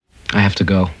I have to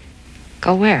go.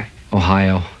 Go where?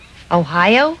 Ohio.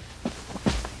 Ohio?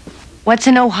 What's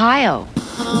in Ohio?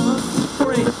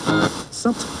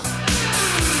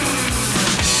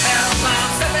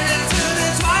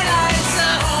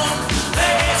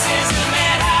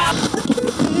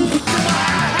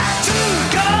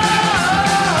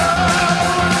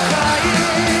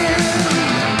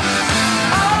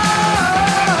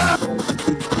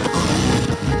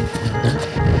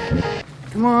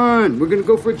 Come on, we're gonna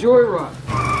go for a joyride.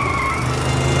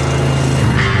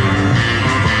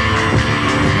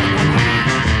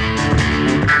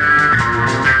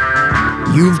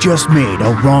 You've just made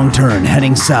a wrong turn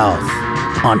heading south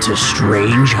onto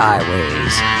strange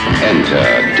highways.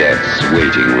 Enter death's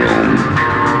waiting room,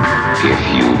 if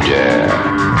you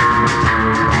dare.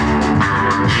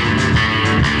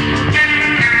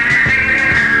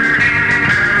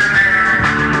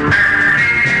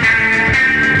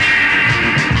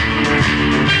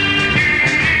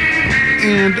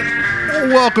 And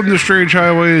welcome to Strange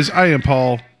Highways. I am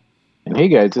Paul. And hey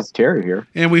guys, it's Terry here.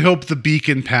 And we hope the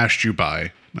beacon passed you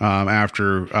by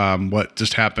after what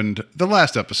just happened the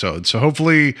last episode. So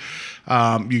hopefully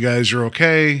you guys are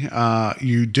okay.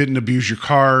 You didn't abuse your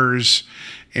cars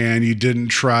and you didn't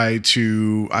try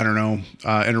to,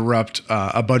 interrupt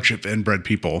a bunch of inbred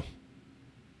people.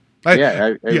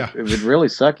 It would really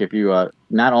suck if you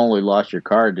not only lost your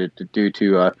car due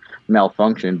to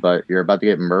malfunction, but you're about to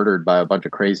get murdered by a bunch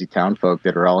of crazy town folk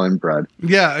that are all inbred.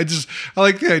 Yeah, I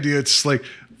like the idea. It's like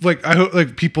I hope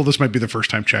like people. This might be the first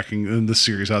time checking in this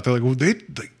series out. They're like, well,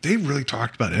 they really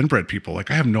talked about inbred people.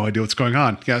 Like I have no idea what's going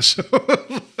on. Yeah, so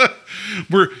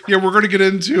we're going to get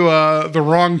into the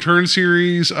Wrong Turn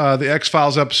series, the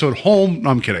X-Files episode Home. No,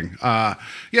 I'm kidding.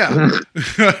 Yeah.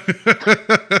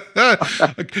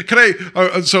 Can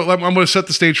I? So I'm going to set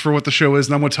the stage for what the show is,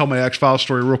 and I'm going to tell my X-Files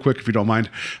story real quick, if you don't mind.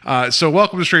 So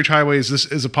welcome to Strange Highways. This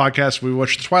is a podcast. We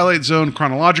watch The Twilight Zone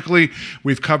chronologically.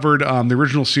 We've covered the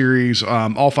original series,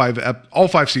 all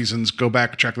five seasons. Go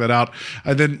back and check that out.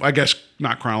 And then I guess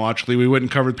not chronologically, we went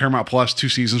and covered Paramount Plus, 2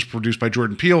 seasons produced by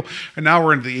Jordan Peele, and now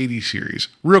we're into the 80s series.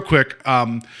 Real quick,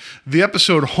 the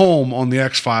episode Home on the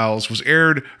X-Files was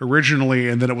aired originally,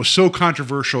 and then it was so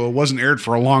controversial it wasn't aired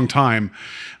for a long time.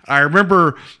 I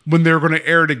remember when they were going to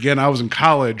air it again, I was in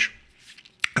college,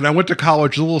 and I went to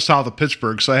college a little south of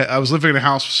Pittsburgh, so I was living in a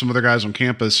house with some other guys on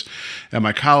campus at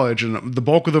my college, and the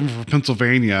bulk of them were from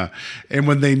Pennsylvania, and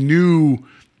when they knew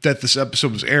that this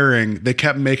episode was airing, they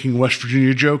kept making West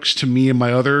Virginia jokes to me and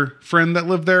my other friend that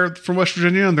lived there from West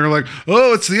Virginia, and they're like,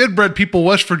 oh, it's the inbred people,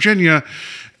 West Virginia.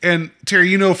 And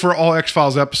Terry, for all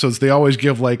X-Files episodes, they always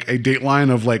give like a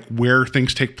dateline of like where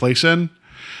things take place in.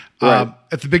 Right.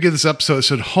 At the beginning of this episode, it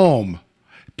said Home,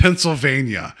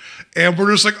 Pennsylvania. And we're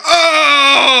just like,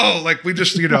 oh, like we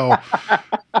just,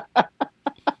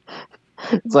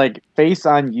 It's like face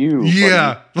on you.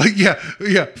 Yeah. Buddy.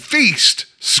 Yeah. Feast,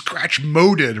 scratch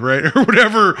moded, right? Or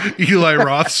whatever Eli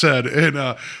Roth said in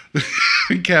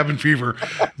Cabin Fever.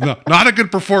 No, not a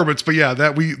good performance, but yeah,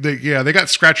 they got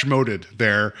scratch moded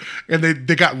there. And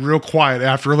they got real quiet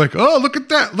after, like, oh, look at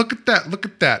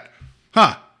that.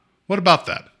 Huh. What about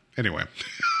that? Anyway.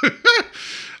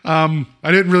 I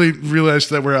didn't really realize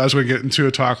that I was going to get into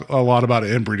a lot about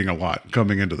inbreeding a lot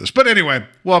coming into this. But anyway,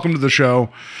 welcome to the show.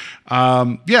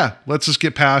 Let's just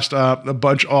get past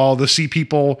all the sea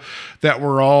people that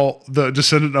were all the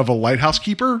descendant of a lighthouse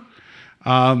keeper.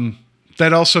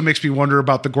 That also makes me wonder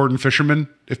about the Gordon Fisherman,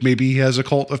 if maybe he has a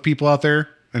cult of people out there.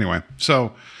 Anyway,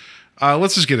 so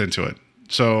let's just get into it.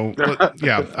 So,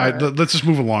 let's just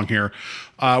move along here.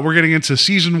 We're getting into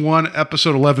Season 1,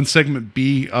 Episode 11, Segment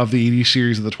B of the 80s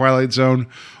series of The Twilight Zone.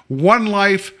 One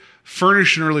Life,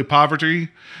 Furnished in Early Poverty.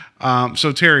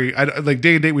 So, Terry, like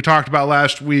Day and Date we talked about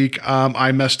last week,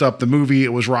 I messed up the movie.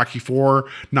 It was Rocky IV,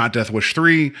 not Death Wish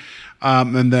 3.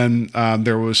 And then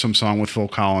there was some song with Phil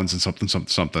Collins and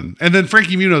something. And then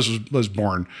Frankie Muniz was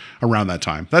born around that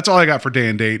time. That's all I got for Day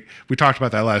and Date. We talked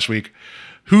about that last week.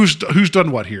 Who's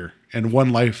done what here? And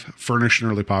One Life, Furnished in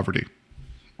Early Poverty.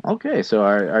 Okay, so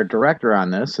our director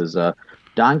on this is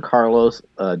Don Carlos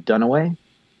Dunaway.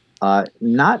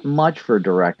 Not much for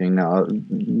directing,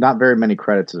 not very many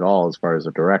credits at all as far as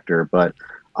a director, but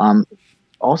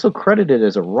also credited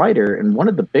as a writer. And one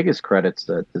of the biggest credits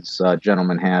that this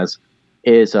gentleman has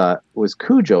was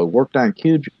Cujo. Worked on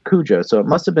Cujo, so it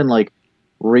must have been like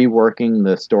reworking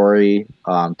the story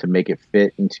to make it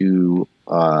fit into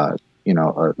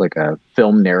like a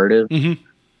film narrative.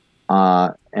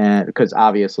 Mm-hmm. And because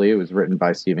obviously it was written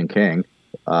by Stephen King.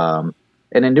 And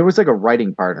then there was like a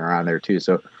writing partner on there too.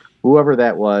 So whoever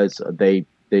that was, they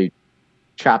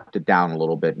chopped it down a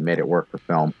little bit and made it work for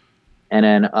film. and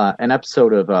then an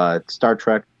episode of Star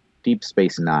Trek Deep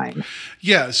Space Nine.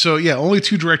 Yeah, so yeah, only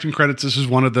 2 directing credits. This is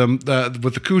one of them.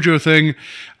 With the Cujo thing,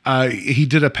 he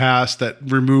did a pass that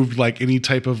removed like any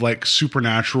type of like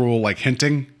supernatural like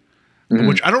hinting,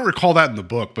 which I don't recall that in the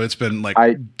book, but it's been like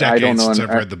decades since I've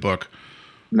read the book.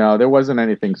 No, there wasn't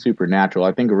anything supernatural.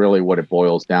 I think really what it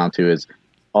boils down to is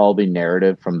all the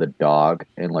narrative from the dog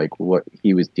and like what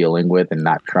he was dealing with and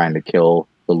not trying to kill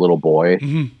the little boy.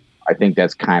 I think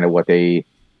that's kind of what they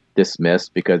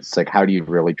dismissed, because it's like, how do you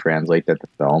really translate that to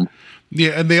film?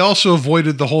 Yeah, and they also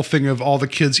avoided the whole thing of all the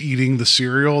kids eating the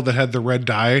cereal that had the red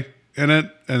dye in it,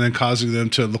 and then causing them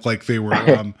to look like they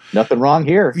were nothing wrong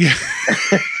here. Yeah,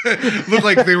 look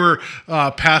like they were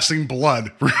passing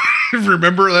blood.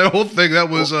 Remember that whole thing? That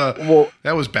was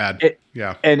that was bad.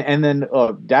 Yeah, and then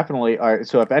definitely.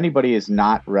 So if anybody has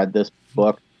not read this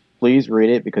book, please read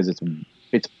it, because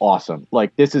it's awesome.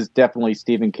 Like, this is definitely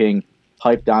Stephen King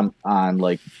hyped on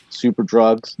like super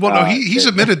drugs. Well, no, he's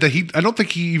admitted that I don't think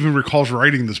he even recalls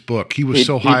writing this book. He was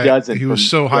so high. He was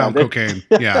so high on cocaine.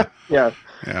 Yeah.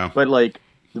 Yeah. But like,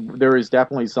 there is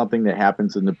definitely something that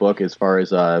happens in the book as far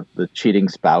as the cheating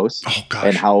spouse. Oh gosh.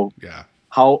 And how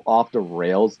off the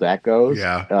rails that goes.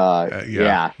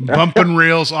 Yeah. Bumping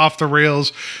rails off the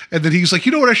rails. And then he's like,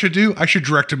 you know what I should do? I should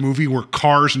direct a movie where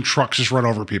cars and trucks just run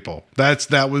over people.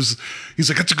 He's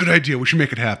like, that's a good idea. We should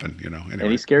make it happen, you know. Anyway.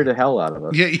 And he scared the hell out of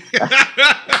us. Yeah.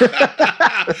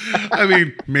 I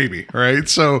mean, maybe, right?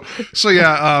 So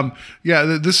yeah,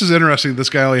 this is interesting. This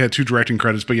guy only had 2 directing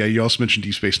credits, but yeah, you also mentioned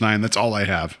Deep Space Nine. That's all I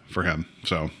have for him.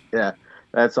 So yeah.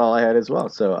 That's all I had as well.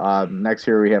 So next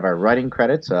here we have our writing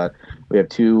credits. We have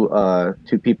two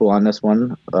people on this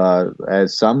one.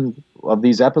 As some of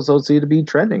these episodes seem to be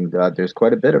trending, there's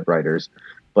quite a bit of writers.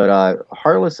 But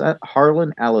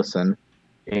Harlan Ellison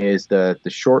is the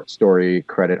short story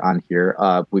credit on here.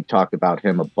 We've talked about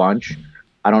him a bunch.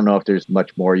 I don't know if there's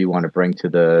much more you want to bring to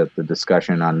the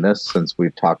discussion on this, since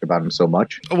we've talked about him so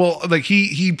much. Well, like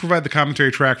he provided the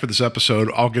commentary track for this episode.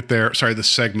 I'll get there. Sorry, this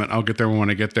segment. I'll get there when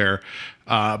I get there.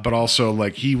 But also,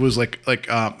 like, he was like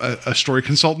a story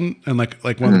consultant and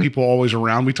like one of the people always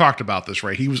around. We talked about this,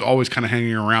 right? He was always kind of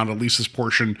hanging around at least this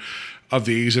portion of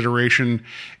the A's iteration.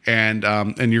 And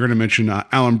you're going to mention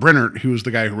Alan Brennert, who was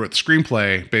the guy who wrote the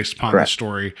screenplay based upon this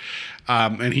story.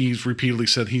 And he's repeatedly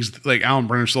said he's like, Alan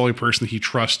Brenner's the only person he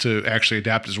trusts to actually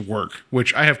adapt his work,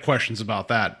 which I have questions about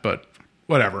that, but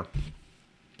whatever.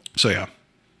 So, yeah.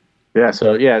 Yeah.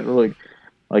 So, yeah, really,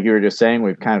 like you were just saying,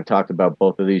 we've kind of talked about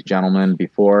both of these gentlemen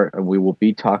before, and we will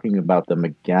be talking about them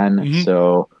again.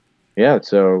 So, yeah.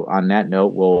 So on that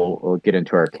note, we'll get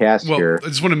into our cast here. I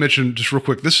just want to mention just real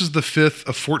quick, this is the 5th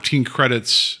of 14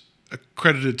 credits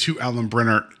credited to Alan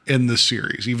Brennert in this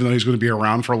series, even though he's going to be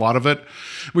around for a lot of it.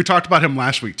 We talked about him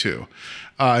last week too,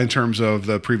 in terms of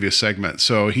the previous segment.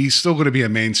 So he's still going to be a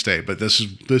mainstay, but this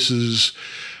is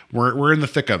we're in the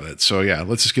thick of it. So yeah,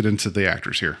 let's just get into the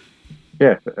actors here.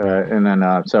 Yeah, and then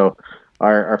so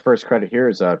our first credit here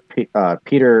is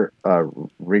Peter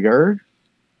Riegert,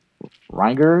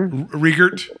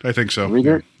 I think so.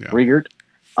 Riegert.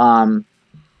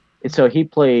 So he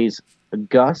plays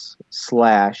Gus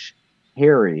 /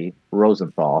 Harry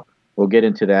Rosenthal. We'll get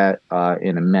into that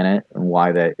in a minute and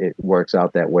why that it works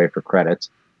out that way for credits.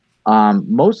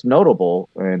 Most notable,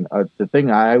 and the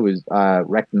thing I was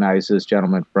recognized this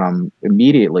gentleman from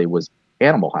immediately was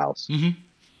Animal House.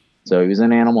 So he was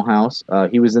in Animal House.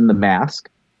 He was in The Mask,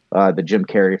 the Jim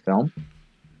Carrey film,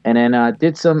 and then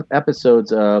did some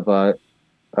episodes of Law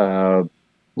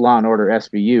and Order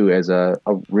SVU as a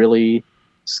really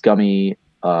scummy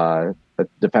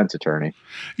defense attorney.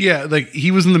 Yeah, like he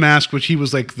was in The Mask, which he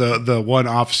was like the one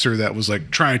officer that was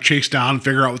like trying to chase down and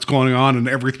figure out what's going on, and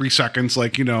every 3 seconds,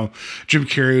 like, you know, Jim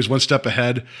Carrey was one step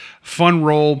ahead. Fun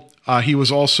role. He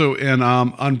was also in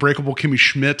Unbreakable Kimmy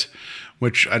Schmidt,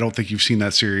 which I don't think you've seen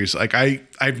that series. Like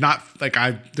I've not, like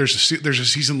there's a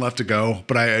season left to go,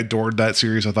 but I adored that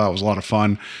series. I thought it was a lot of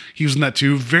fun. He was in that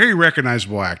too. Very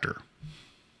recognizable actor.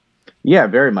 Yeah,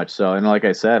 very much so. And like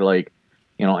I said, like,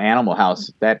 you know, Animal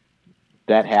House, that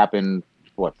happened,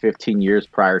 15 years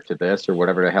prior to this or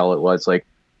whatever the hell it was. Like,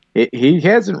 he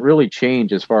hasn't really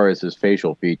changed as far as his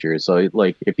facial features. So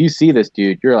like, if you see this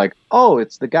dude, you're like, oh,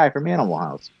 it's the guy from Animal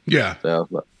House. Yeah. So,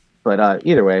 but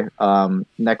either way,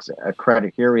 next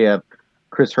credit here we have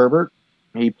Chris Herbert.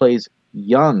 He plays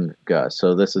young Gus.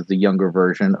 So this is the younger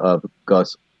version of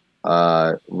Gus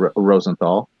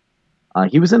Rosenthal.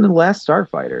 He was in The Last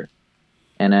Starfighter.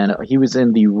 And then he was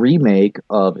in the remake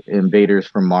of Invaders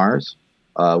from Mars,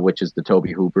 which is the Tobe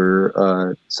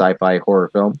Hooper sci-fi horror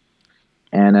film.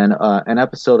 and then an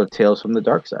episode of Tales from the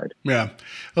Dark Side. Yeah,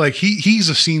 like he's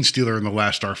a scene stealer in The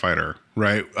Last Starfighter,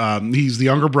 right? He's the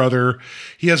younger brother.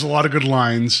 He has a lot of good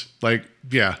lines. Like,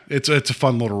 yeah, it's a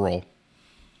fun little role.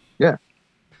 Yeah.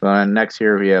 Next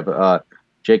here we have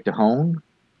Jake DeHoy,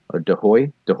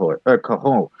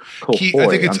 Cahoy.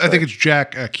 I think it's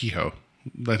Jack Kehoe.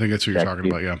 I think that's who you're talking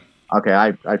about. Yeah. Okay,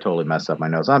 I totally messed up my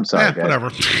nose. I'm sorry, guys.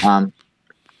 Whatever.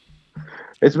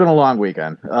 It's been a long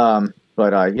weekend.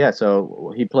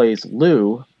 So he plays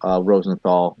Lou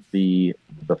Rosenthal, the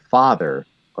father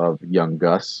of young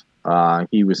Gus.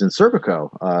 He was in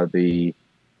Serpico, the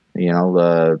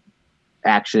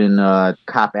action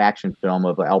cop action film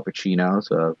of Al Pacino.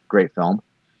 It's a great film.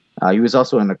 He was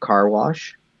also in The Car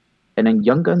Wash, and in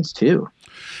Young Guns 2.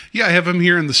 Yeah, I have him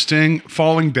here in The Sting.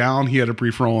 Falling Down, he had a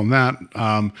brief role in that.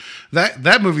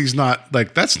 That movie's not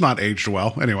like, that's not aged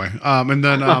well. Anyway, and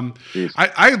then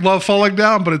I love Falling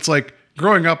Down, but it's like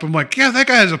growing up, I'm like, yeah, that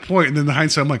guy has a point. And then the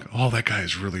hindsight, I'm like, oh, that guy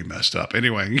is really messed up.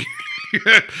 Anyway.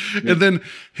 And then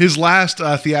his last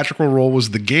theatrical role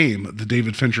was The Game, the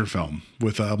David Fincher film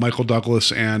with Michael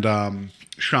Douglas and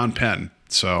Sean Penn.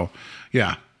 So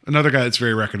yeah, another guy that's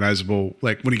very recognizable,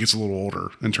 like when he gets a little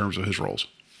older in terms of his roles.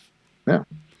 Yeah.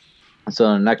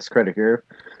 So next credit here,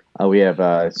 we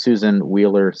have Susan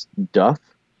Wheeler Duff.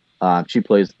 She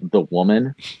plays the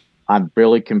woman. I'm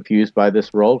really confused by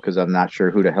this role because I'm not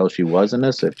sure who the hell she was in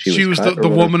this. If she was the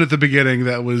woman at the beginning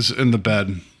that was in the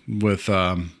bed with.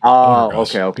 Okay.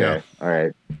 Yeah. All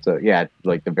right. So yeah,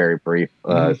 like the very brief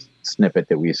snippet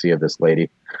that we see of this lady,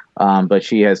 but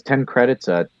she has 10 credits.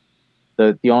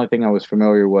 The only thing I was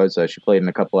familiar was she played in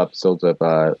a couple episodes of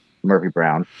Murphy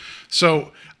Brown.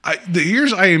 So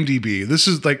here's IMDb. This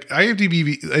is like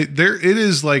IMDb. It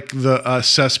is like the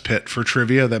cesspit for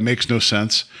trivia that makes no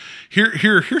sense.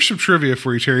 Here's some trivia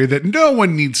for you, Terry, that no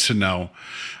one needs to know.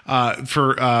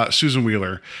 For Susan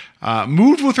Wheeler,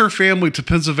 moved with her family to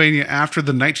Pennsylvania after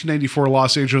the 1994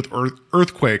 Los Angeles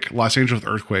earthquake,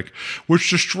 which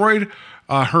destroyed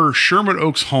her Sherman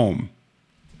Oaks home.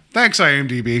 Thanks,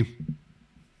 IMDb.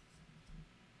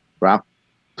 Wow.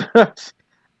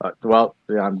 Well,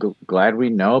 I'm glad we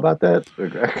know about that.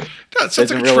 That's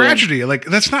such a tragedy. Like,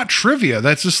 that's not trivia.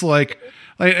 That's just like,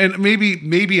 and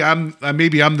maybe I'm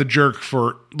the jerk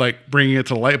for like bringing it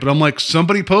to light, but I'm like,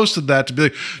 somebody posted that to be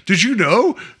like, did you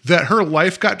know that her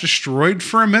life got destroyed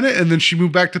for a minute and then she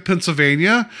moved back to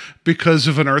Pennsylvania because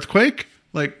of an earthquake?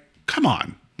 Like, come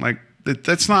on. Like,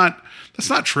 that's not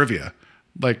trivia.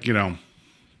 Like, Yeah.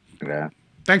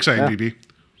 Thanks, IMDb.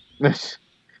 Yeah.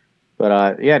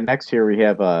 But next here we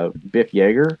have Biff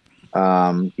Yeager.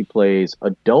 He plays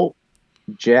adult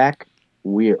Jack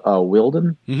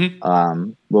Wilden.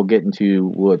 Mm-hmm. We'll get into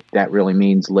what that really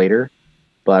means later.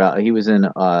 But he was in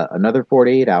another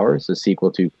 48 Hours, the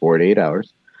sequel to 48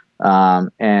 Hours,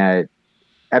 and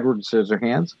Edward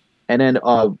Scissorhands, and then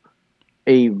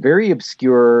a very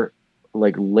obscure,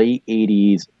 like late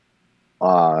 80s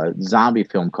zombie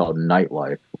film called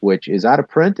Nightlife, which is out of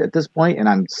print at this point,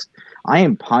 and I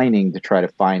am pining to try to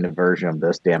find a version of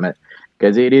this, damn it,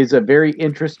 because it is a very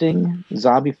interesting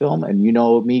zombie film, and you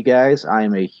know me, guys, I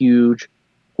am a huge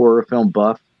horror film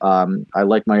buff. I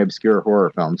like my obscure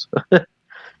horror films.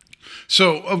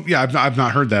 So yeah, I've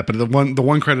not heard that, but the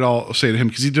one credit I'll say to him,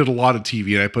 because he did a lot of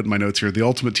TV, and I put in my notes here, the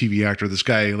ultimate TV actor. This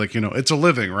guy, like, it's a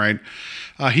living, right?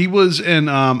 He was in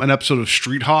an episode of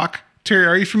Street Hawk. Terry,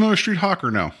 are you familiar with Street Hawk or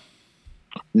no?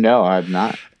 No, I'm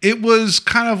not. It was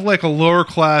kind of like a lower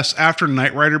class after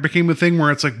Knight Rider became a thing, where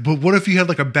it's like, but what if you had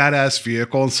like a badass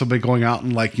vehicle and somebody going out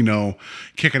and like,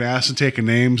 kicking ass and taking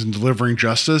names and delivering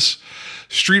justice?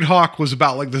 Street Hawk was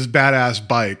about like this badass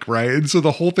bike, right? And so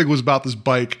the whole thing was about this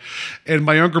bike. And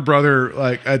my younger brother,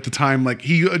 like at the time, like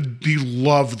he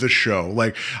loved the show.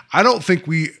 Like I don't think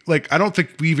we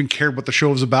even cared what the show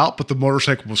was about, but the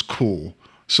motorcycle was cool.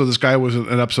 So this guy was in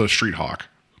an episode of Street Hawk.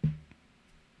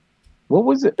 What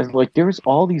was it like? There was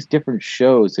all these different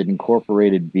shows that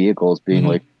incorporated vehicles being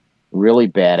like really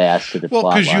badass to the plot.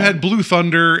 Well, because you had Blue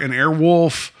Thunder and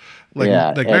Airwolf, like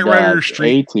Knight Rider,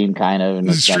 A-Team kind of,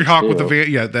 and Street Hawk with the van.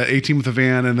 Yeah, that A-Team with the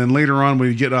van, and then later on when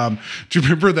you get do you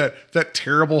remember that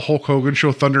terrible Hulk Hogan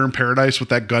show Thunder in Paradise with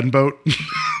that gunboat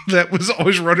that was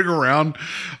always running around?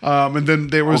 And then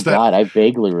there was that. God, I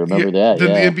vaguely remember that.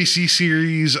 Then the NBC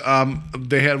series,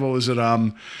 they had, what was it?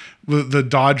 The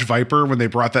Dodge Viper, when they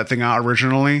brought that thing out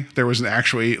originally, there was an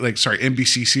actual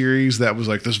NBC series that was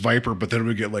like this Viper, but then it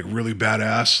would get like really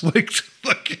badass.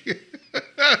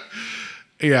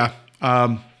 Yeah.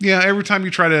 Every time you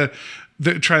try to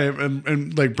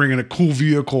like bring in a cool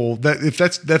vehicle, that if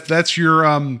that's your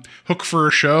hook for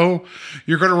a show,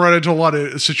 you're going to run into a lot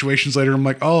of situations later. I'm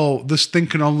like, oh, this thing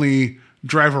can only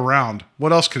drive around.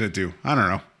 What else can it do? I don't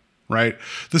know. Right?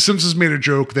 The Simpsons made a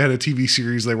joke. They had a TV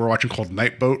series they were watching called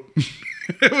Night Boat.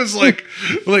 It was like,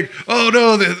 oh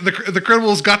no, the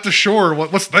criminals got to shore.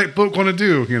 What's Night Boat going to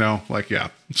do? You know, like, yeah.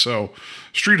 So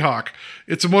Street Hawk,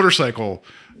 it's a motorcycle.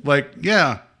 Like,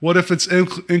 yeah. What if it's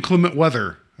inclement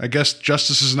weather? I guess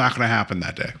justice is not going to happen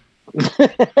that day.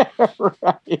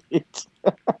 Right.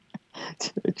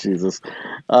 Jesus.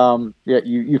 Yeah,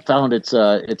 you found it's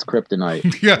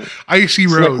kryptonite. Yeah, icy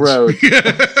Slick roads. road.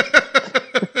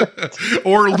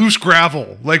 Or loose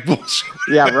gravel. Like, we'll see.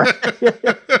 Yeah, right.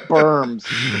 Berms.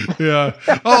 Yeah.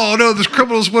 Oh no, this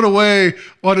criminals went away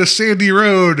on a sandy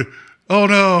road. Oh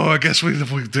no, I guess we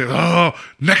did. Oh,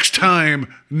 next time.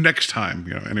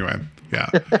 You know. Anyway, yeah.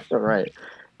 Right.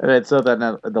 And then, so then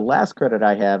the last credit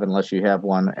I have, unless you have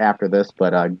one after this,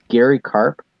 but Gary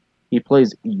Karp, he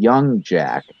plays young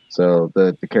Jack. So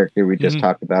the character we just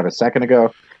talked about a second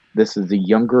ago, this is the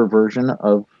younger version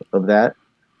of that.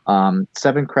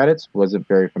 7 credits. Wasn't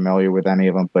very familiar with any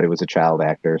of them, but it was a child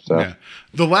actor. So yeah.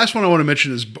 The last one I want to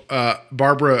mention is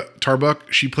Barbara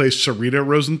Tarbuck. She plays Sarita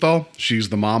Rosenthal. She's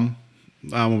the mom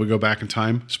when we go back in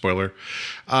time. Spoiler.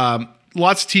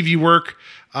 Lots of TV work.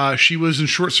 She was in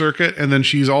Short Circuit, and then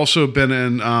she's also been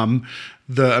in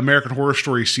the American Horror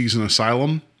Story season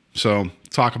Asylum. So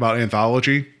talk about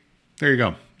anthology. There you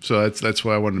go. So that's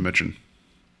what I wanted to mention.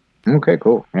 Okay,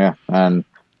 cool. Yeah, and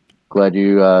glad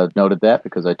you noted that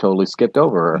because I totally skipped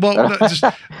over her. Well, no, just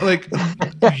like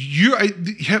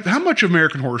how much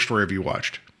American Horror Story have you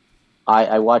watched?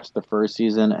 I watched the first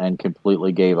season and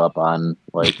completely gave up on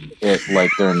it.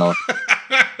 Like during the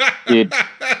dude,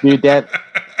 that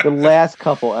the last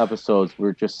couple episodes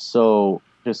were just so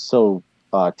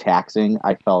taxing.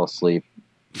 I fell asleep.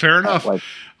 Fair enough.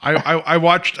 I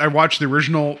watched the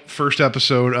original first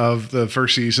episode of the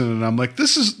first season, and I'm like,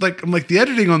 the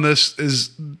editing on this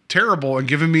is terrible and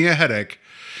giving me a headache.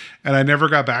 And I never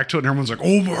got back to it. And everyone's like,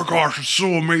 oh my gosh, it's so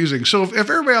amazing. So if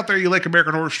everybody out there, you like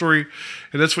American Horror Story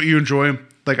and that's what you enjoy,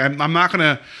 like I'm not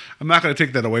gonna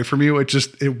take that away from you.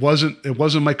 It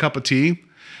wasn't my cup of tea,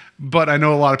 but I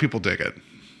know a lot of people dig it.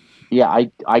 Yeah,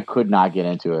 I could not get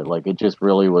into it. Like it just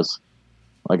really was,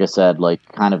 like I said, like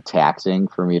kind of taxing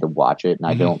for me to watch it. And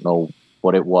I don't know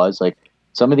what it was. Like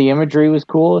some of the imagery was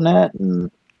cool in that. And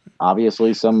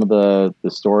obviously some of the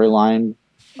storyline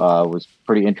was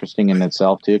pretty interesting in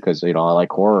itself too, because I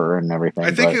like horror and everything.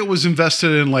 I think it was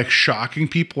invested in like shocking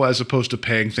people as opposed to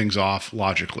paying things off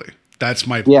logically. That's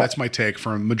my take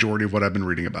from a majority of what I've been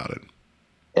reading about it.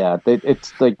 Yeah,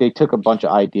 it's like they took a bunch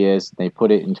of ideas, they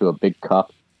put it into a big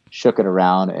cup, shook it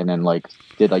around, and then like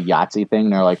did a Yahtzee thing.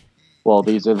 They're like, well,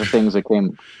 these are the things that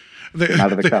came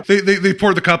out of the cup. They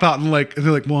poured the cup out and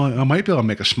they're like, well, I might be able to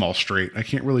make a small straight. I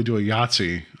can't really do a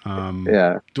Yahtzee.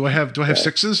 Yeah. Do I have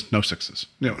sixes? No sixes.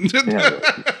 No. Yeah.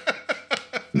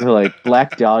 They're like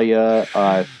Black Dahlia,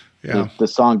 the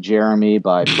song Jeremy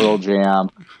by Pearl Jam.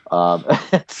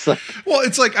 It's like, well,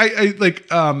 it's like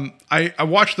I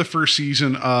watched the first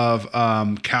season of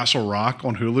Castle Rock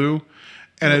on Hulu,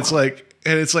 and it's like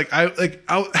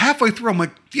I halfway through I'm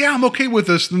like, yeah, I'm okay with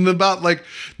this. And about like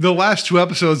the last 2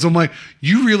 episodes, I'm like,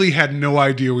 you really had no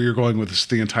idea where you're going with this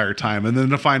the entire time. And then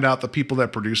to find out the people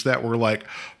that produced that were like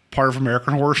part of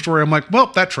American Horror Story, I'm like, well,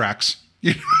 that tracks,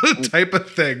 type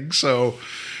of thing. So,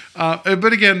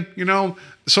 but again,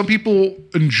 some people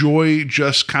enjoy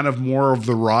just kind of more of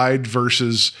the ride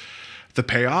versus the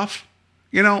payoff,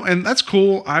 and that's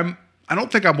cool. I don't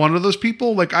think I'm one of those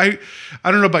people. Like I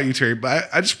don't know about you, Terry, but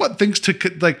I just want things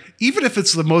to like, even if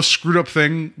it's the most screwed up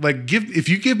thing, like if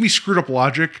you give me screwed up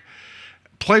logic,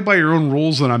 play by your own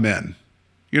rules, then I'm in,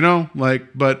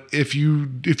 but if you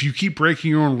keep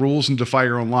breaking your own rules and defy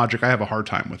your own logic, I have a hard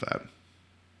time with that.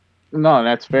 No,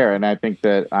 that's fair. And I think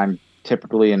that I'm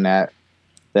typically in that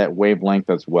wavelength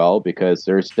as well, because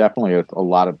there's definitely a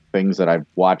lot of things that I've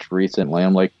watched recently.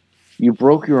 I'm like, you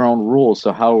broke your own rules.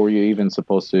 So how are you even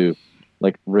supposed to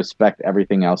like respect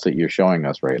everything else that you're showing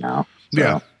us right now? So.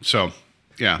 Yeah. So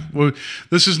yeah, well,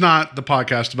 this is not the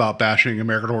podcast about bashing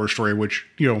American Horror Story, which,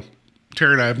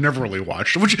 Terry and I have never really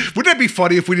watched. Which wouldn't that be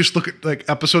funny if we just look at like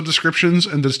episode descriptions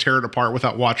and just tear it apart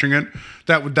without watching it?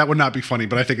 That would not be funny,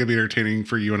 but I think it'd be entertaining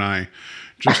for you and I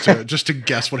just to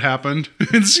guess what happened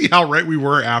and see how right we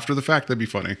were after the fact. That'd be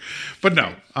funny. But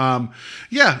no,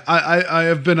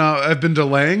 I've been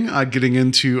delaying getting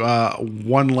into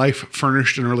One Life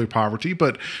Furnished in Early Poverty,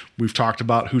 but we've talked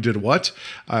about who did what.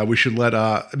 We should let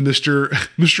Mr.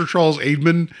 Charles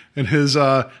Aidman and his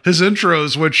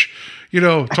intros, which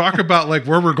talk about like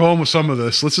where we're going with some of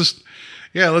this. Let's just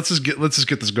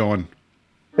get this going.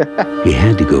 You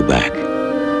had to go back.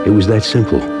 It was that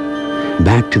simple.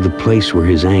 Back to the place where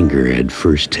his anger had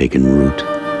first taken root.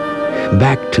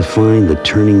 Back to find the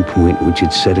turning point which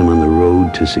had set him on the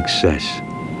road to success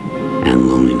and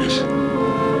loneliness.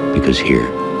 Because here,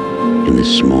 in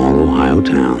this small Ohio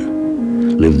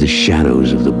town, lived the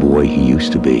shadows of the boy he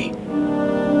used to be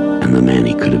and the man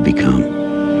he could have become.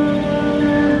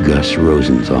 Gus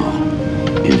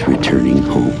Rosenthal is returning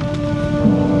home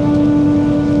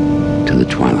to the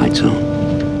Twilight Zone.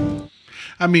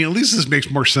 I mean, at least this makes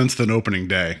more sense than opening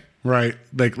day, right?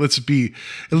 Like, at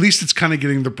least it's kind of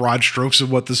getting the broad strokes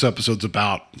of what this episode's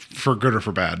about, for good or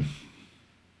for bad.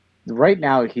 Right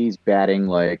now he's batting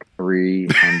like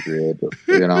 300,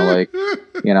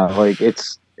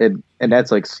 and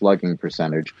that's like slugging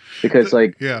percentage, because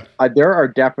there are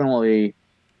definitely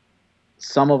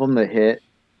some of them that hit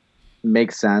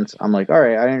make sense. I'm like, all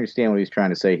right, I understand what he's trying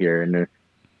to say here.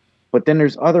 But then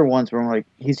there's other ones where I'm like,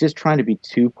 he's just trying to be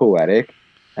too poetic,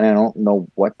 and I don't know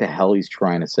what the hell he's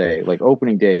trying to say. Like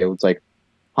opening day, it was like,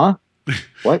 huh?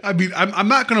 What? I mean, I'm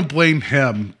not going to blame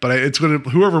him, but it's going to,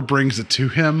 whoever brings it to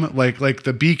him, like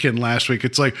the Beacon last week,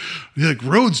 it's like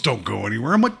roads don't go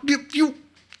anywhere. I'm like, they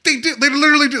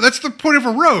literally do. That's the point of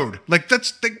a road. Like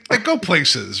they go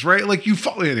places, right? Like you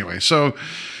follow anyway. So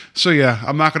yeah,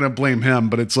 I'm not going to blame him,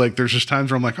 but it's like, there's just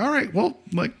times where I'm like, all right, well,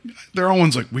 like they're all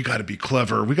ones like, we got to be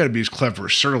clever. We got to be as clever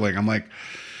as Serling. I'm like,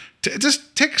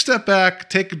 just take a step back,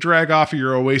 take a drag off of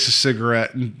your Oasis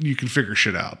cigarette, and you can figure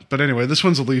shit out. But anyway, this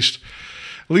one's at least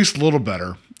a little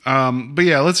better. But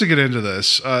yeah, let's get into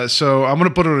this. So I'm going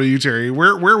to put it on you, Terry.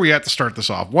 Where are we at to start this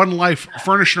off? One life,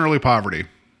 furnished in early poverty.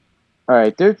 All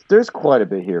right, there's quite a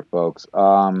bit here, folks.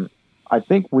 I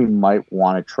think we might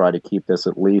want to try to keep this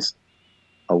at least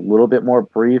a little bit more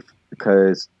brief,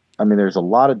 because I mean, there's a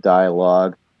lot of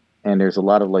dialogue, and there's a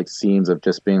lot of like scenes of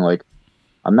just being like,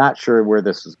 I'm not sure where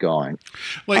this is going.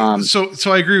 Like, so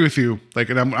I agree with you.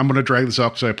 Like, and I'm going to drag this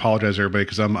out because I apologize, everybody,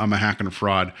 because I'm a hack and a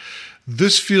fraud.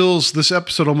 This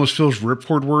episode almost feels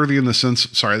ripcord worthy in the sense,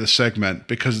 this segment,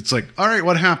 because it's like, all right,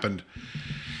 what happened?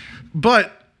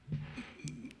 But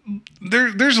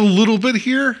there's a little bit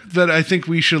here that I think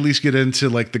we should at least get into,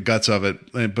 like the guts of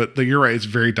it. But you're right, it's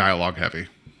very dialogue heavy.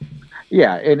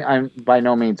 Yeah, and I'm by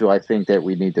no means do I think that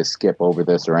we need to skip over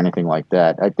this or anything like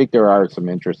that. I think there are some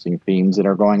interesting themes that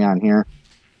are going on here.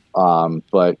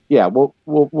 But yeah,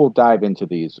 we'll dive into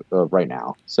these right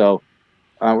now. So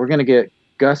we're gonna get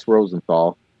Gus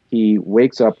Rosenthal. He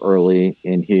wakes up early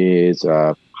in his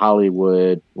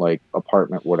Hollywood like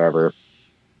apartment, whatever,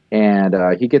 and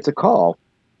he gets a call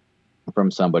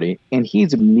from somebody, and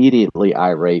he's immediately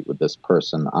irate with this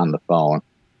person on the phone.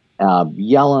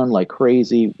 Yelling like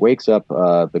crazy, wakes up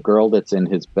the girl that's in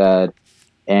his bed,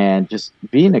 and just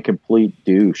being a complete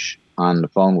douche on the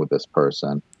phone with this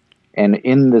person. And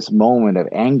in this moment of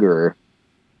anger,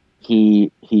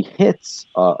 he hits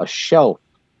a shelf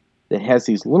that has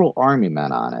these little army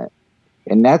men on it.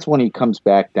 And that's when he comes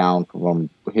back down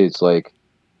from his like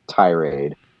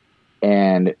tirade,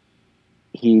 and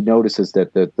he notices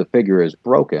that the figure is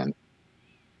broken.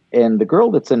 And the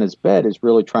girl that's in his bed is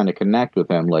really trying to connect with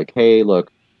him. Like, hey,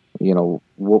 look,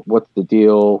 what's the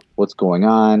deal? What's going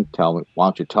on? Tell me, why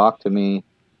don't you talk to me?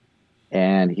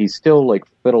 And he's still like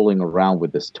fiddling around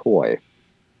with this toy.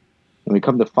 And we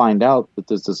come to find out that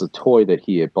this is a toy that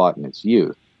he had bought in his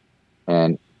youth.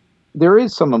 And there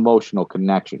is some emotional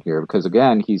connection here, because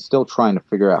again, he's still trying to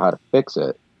figure out how to fix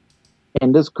it.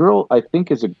 And this girl, I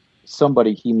think, is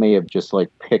somebody he may have just like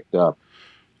picked up.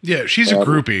 Yeah, she's a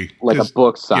groupie. Like a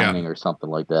book signing or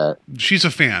something like that. She's a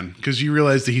fan, because you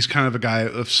realize that he's kind of a guy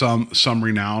of some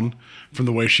renown from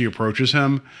the way she approaches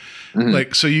him. Mm-hmm.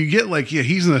 Like, so you get like, yeah,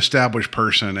 he's an established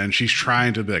person, and she's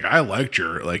trying to be like, I liked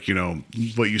your, like,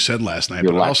 what you said last night,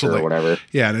 but also like, whatever.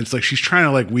 Yeah, and it's like she's trying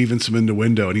to like weave in some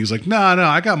innuendo, and he's like, no,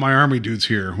 I got my army dudes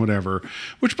here, whatever.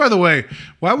 Which, by the way,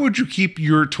 why would you keep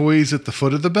your toys at the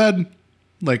foot of the bed?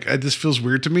 Like, it just feels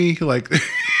weird to me. Like,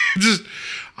 just.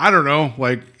 I don't know,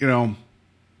 like, that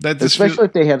just especially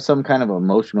if they have some kind of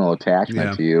emotional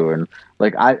attachment to you. And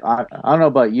like, I don't know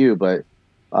about you, but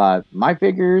my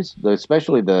figures,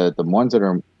 especially the ones that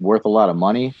are worth a lot of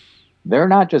money, they're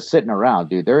not just sitting around,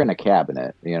 dude. They're in a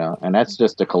cabinet, and that's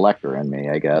just a collector in me,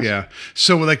 I guess. Yeah.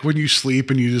 So like when you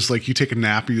sleep and you just like, you take a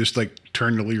nap, you just like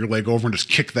turn your leg over and just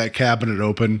kick that cabinet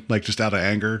open, like just out of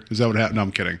anger. Is that what happened? No,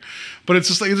 I'm kidding. But it's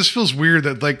just like, it just feels weird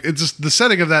that like, it's just the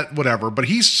setting of that, whatever, but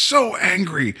he's so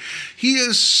angry. He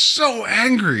is so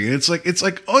angry. And it's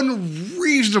like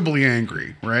unreasonably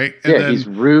angry. Right. And then, he's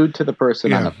rude to the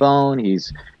person on the phone.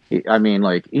 He's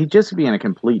just being a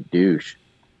complete douche.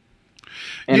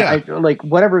 And I like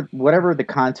whatever the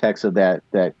context of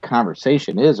that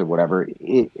conversation is or whatever,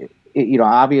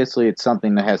 obviously it's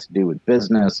something that has to do with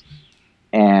business,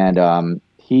 and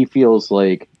he feels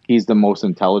like he's the most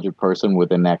intelligent person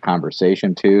within that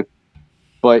conversation too.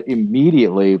 But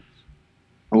immediately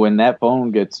when that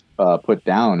phone gets put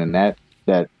down and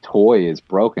that toy is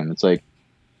broken, it's like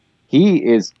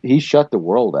he shut the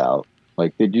world out.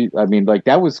 Like,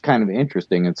 that was kind of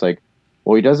interesting. It's like,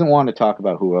 well, he doesn't want to talk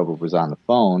about whoever was on the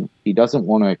phone. He doesn't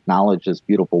want to acknowledge this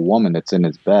beautiful woman that's in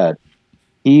his bed.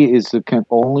 He is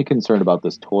only concerned about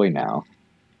this toy now.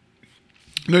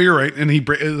 No, you're right. And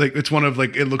it's one of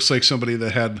it looks like somebody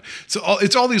that had,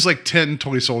 it's all these 10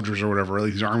 toy soldiers or whatever,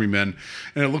 like these army men.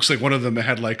 And it looks like one of them that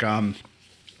had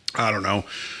I don't know,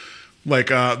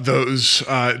 those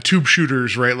tube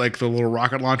shooters, right? Like the little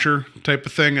rocket launcher type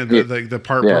of thing. And the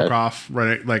part broke off,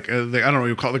 right? I don't know,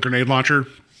 you call it the grenade launcher.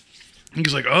 And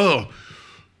he's like, oh,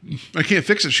 I can't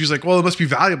fix it. She's like, well, it must be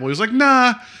valuable. He's like,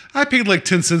 nah, I paid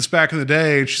 10 cents back in the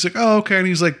day. And she's like, oh, okay. And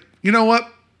he's like, you know what?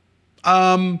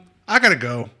 I gotta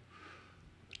go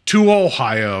to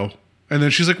Ohio. And then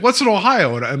she's like, what's in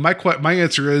Ohio? And my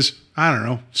answer is, I don't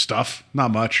know, stuff,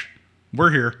 not much.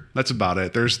 We're here. That's about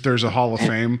it. There's a Hall of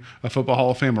Fame, a football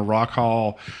Hall of Fame, a rock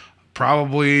hall,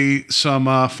 probably some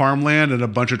farmland and a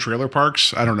bunch of trailer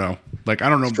parks. I don't know. I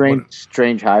don't know.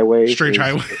 Strange highway. Strange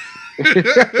highway.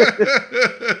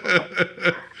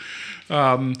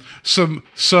 Some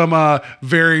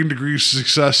varying degrees of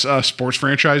success sports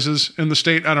franchises in the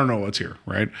state. I don't know what's here,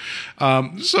 right?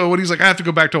 So when he's like, I have to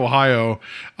go back to Ohio,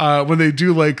 when they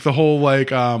do the whole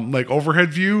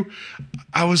overhead view,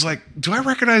 I was like, do I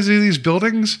recognize any of these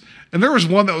buildings? And there was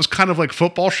one that was kind of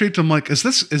football shaped. I'm like, is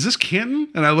this Canton?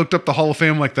 And I looked up the Hall of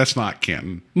Fame, that's not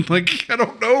Canton. I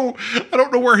don't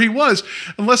know where he was,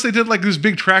 unless they did this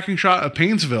big tracking shot of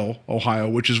Painesville, Ohio,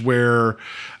 which is where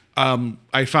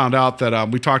I found out that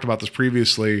we talked about this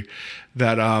previously,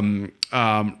 that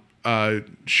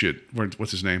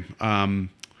what's his name? Harlan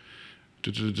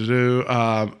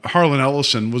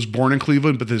Ellison was born in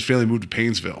Cleveland, but his family moved to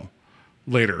Painesville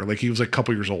later. He was a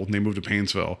couple years old and they moved to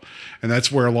Painesville. And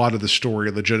that's where a lot of the story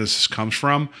of the Genesis comes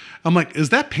from. I'm like, is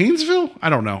that Painesville? I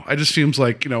don't know. It just seems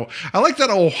I like that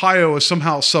Ohio is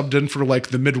somehow subbed in for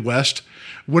the Midwest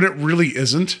when it really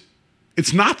isn't.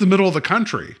 It's not the middle of the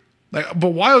country. But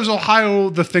why is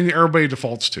Ohio the thing that everybody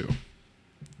defaults to?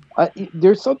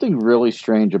 There's something really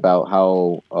strange about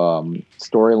how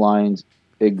storylines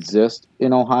exist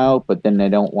in Ohio, but then they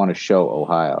don't want to show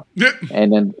Ohio. Yeah.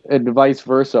 And vice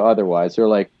versa otherwise. They're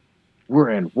like, we're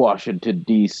in Washington,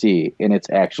 D.C., and it's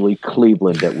actually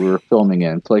Cleveland that we were filming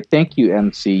in. It's like, thank you,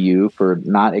 MCU, for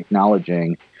not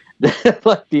acknowledging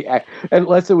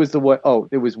unless it was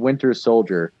it was Winter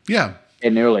Soldier. Yeah.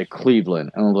 And they were like,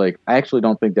 Cleveland. And I was like, I actually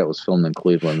don't think that was filmed in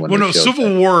Cleveland.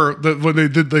 Civil War, when they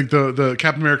did the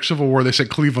Captain America Civil War, they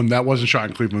said Cleveland. That wasn't shot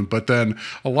in Cleveland. But then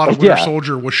a lot of Winter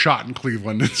Soldier was shot in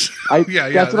Cleveland. That's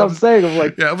what I'm saying. I'm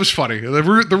like, yeah, it was funny. The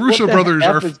Russo brothers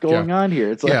are. What is going on here?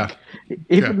 It's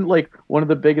even one of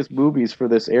the biggest movies for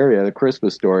this area, The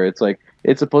Christmas Story. It's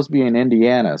it's supposed to be in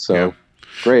Indiana. So. Yeah.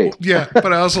 Great. Yeah,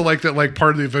 but I also like that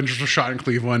part of the Avengers was shot in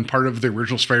Cleveland, part of the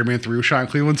original Spider-Man 3 was shot in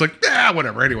Cleveland. It's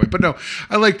whatever. Anyway, but no,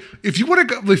 I if you want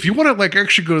to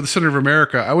actually go to the center of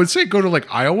America, I would say go to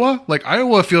Iowa.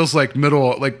 Iowa feels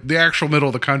middle, the actual middle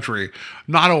of the country,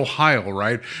 not Ohio,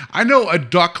 right? I know a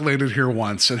duck landed here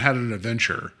once and had an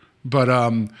adventure, but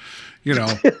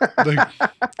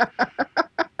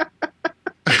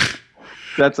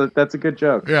That's a good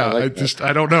joke. Yeah,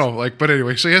 I don't know. But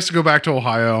anyway, so he has to go back to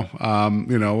Ohio.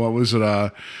 What was it?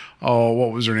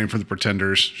 What was her name for the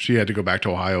Pretenders? She had to go back to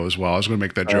Ohio as well. I was going to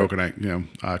make that joke, and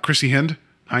Chrissy Hind.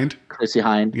 Chrissy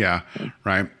Hind. Yeah,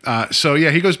 right. So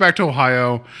yeah, he goes back to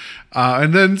Ohio,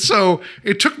 and then so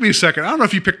it took me a second. I don't know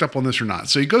if you picked up on this or not.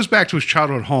 So he goes back to his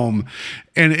childhood home,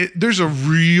 and there's a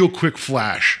real quick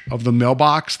flash of the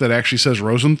mailbox that actually says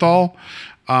Rosenthal.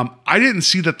 I didn't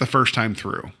see that the first time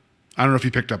through. I don't know if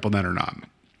you picked up on that or not.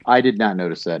 I did not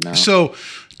notice that, no. So,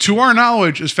 to our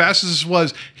knowledge, as fast as this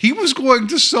was, he was going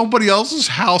to somebody else's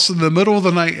house in the middle of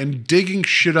the night and digging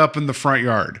shit up in the front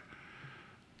yard.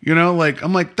 I'm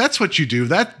like, that's what you do.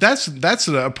 That's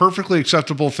a perfectly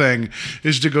acceptable thing,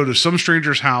 is to go to some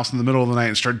stranger's house in the middle of the night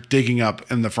and start digging up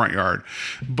in the front yard.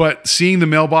 But seeing the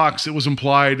mailbox, it was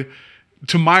implied,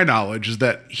 to my knowledge, is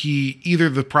that either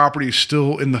the property is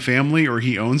still in the family or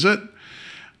he owns it.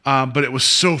 But it was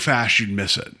so fast you'd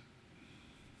miss it.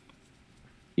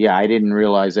 Yeah, I didn't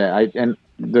realize that. And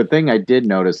the thing I did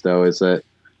notice, though, is that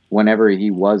whenever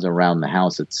he was around the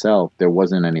house itself, there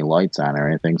wasn't any lights on or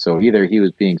anything. So either he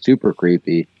was being super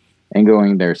creepy and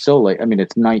going there so late. I mean,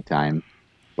 it's nighttime,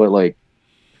 but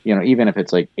even if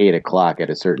it's 8 o'clock at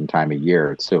a certain time of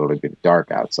year, it's still a bit dark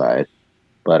outside.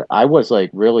 But I was like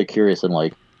really curious and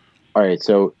like, all right,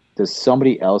 so does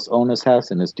somebody else own this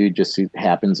house and this dude just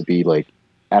happens to be like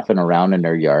effing around in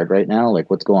their yard right now? Like,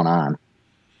 what's going on?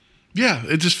 Yeah,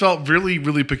 it just felt really,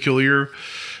 really peculiar.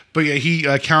 But yeah, he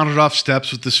counted off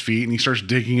steps with his feet, and he starts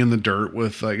digging in the dirt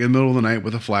with like in the middle of the night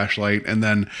with a flashlight, and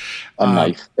then A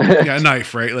knife. yeah, a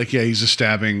knife, right? Like, yeah, he's just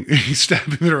stabbing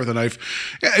the dirt with a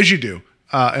knife, yeah, as you do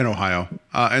in Ohio.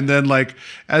 And then like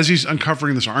as he's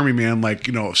uncovering this army man, like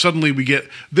suddenly we get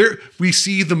there, we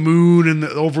see the moon and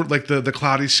over like the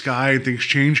cloudy sky and things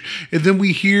change, and then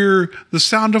we hear the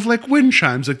sound of like wind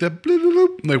chimes, like that, bloop,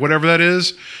 bloop, bloop, like whatever that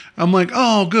is. I'm like,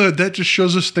 oh, good. That just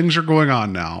shows us things are going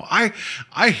on now. I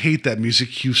hate that music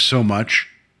cue so much.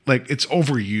 Like it's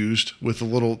overused with the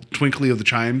little twinkly of the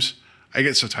chimes. I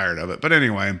get so tired of it. But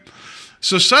anyway,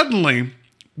 so suddenly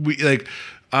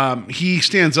he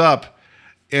stands up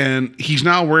and he's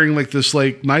now wearing like this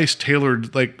like nice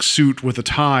tailored like suit with a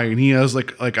tie, and he has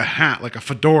like a hat, like a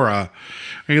fedora.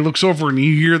 And he looks over and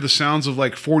you hear the sounds of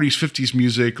like 40s, 50s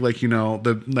music, like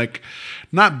the like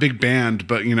not big band,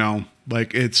 but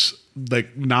like it's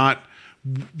like not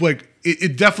like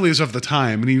it definitely is of the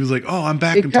time. And he was like, "Oh, I'm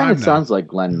back in time now." It kind of sounds like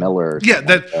Glenn Miller. Yeah,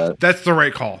 that's the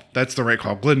right call. That's the right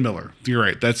call. Glenn Miller. You're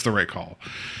right. That's the right call.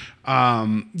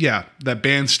 Yeah, that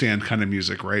bandstand kind of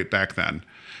music, right back then.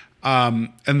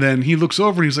 And then he looks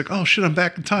over and he's like, "Oh shit, I'm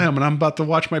back in time, and I'm about to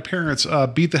watch my parents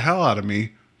beat the hell out of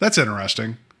me." That's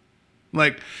interesting.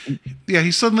 Like, yeah,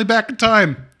 he's suddenly back in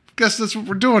time. Guess that's what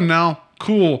we're doing now.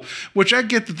 Cool. Which I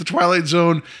get that the Twilight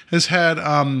Zone has had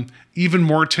even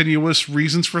more tenuous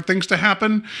reasons for things to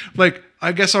happen. Like,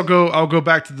 I guess I'll go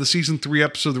back to the season 3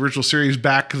 episode of the original series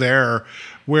back there,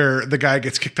 where the guy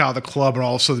gets kicked out of the club and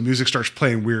all of a sudden the music starts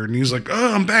playing weird, and he's like,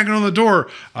 "Oh, I'm banging on the door.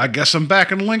 I guess I'm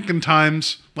back in Lincoln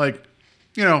times." Like,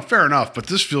 fair enough, but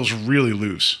this feels really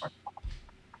loose.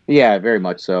 Yeah, very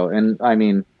much so. And I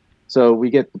mean, so we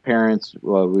get the parents.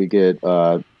 Well, we get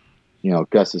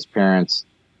Gus's parents.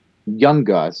 Young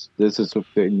Gus. This is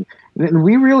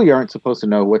we really aren't supposed to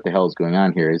know what the hell is going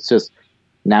on here. It's just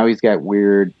now he's got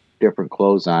weird, different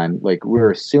clothes on. Like, we're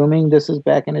assuming this is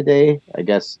back in the day. I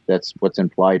guess that's what's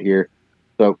implied here,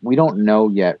 but we don't know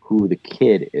yet who the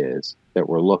kid is that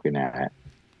we're looking at.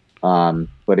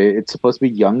 But it's supposed to be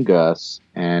young Gus,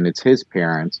 and it's his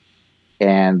parents,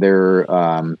 and they're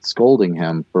scolding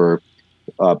him for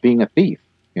being a thief.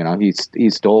 He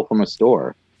stole from a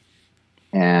store,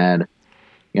 and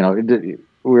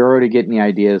we're already getting the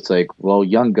idea. It's like, well,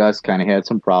 young Gus kind of had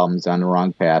some problems on the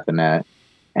wrong path and that.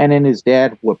 And then his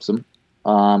dad whoops him.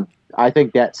 I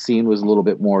think that scene was a little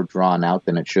bit more drawn out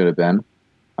than it should have been.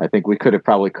 I think we could have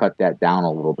probably cut that down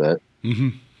a little bit.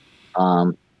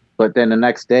 Mm-hmm. But then the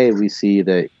next day we see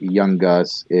that young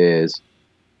Gus is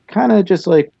kind of just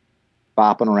like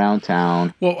bopping around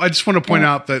town. Well, I just want to point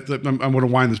out that I'm going to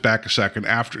wind this back a second.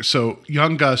 So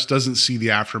young Gus doesn't see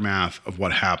the aftermath of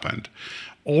what happened.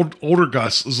 Older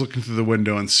Gus is looking through the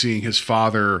window and seeing his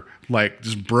father like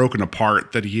just broken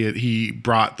apart, that he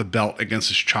brought the belt against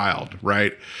his child,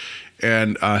 right?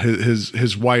 And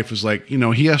his wife was like,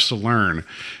 he has to learn.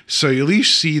 So you at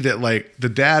least see that like the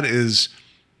dad is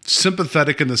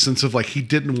sympathetic in the sense of like he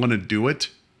didn't want to do it.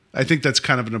 I think that's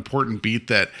kind of an important beat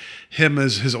that him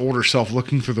as his older self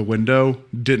looking through the window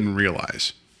didn't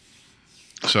realize.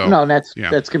 So no,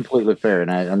 that's completely fair, and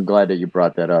I'm glad that you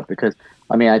brought that up, because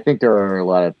I mean, I think there are a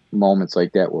lot of moments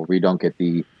like that where we don't get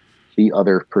the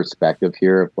other perspective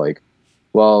here of like,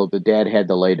 well, the dad had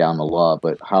to lay down the law,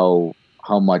 but how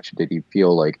much did he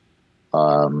feel like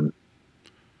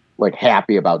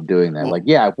happy about doing that? Well, like,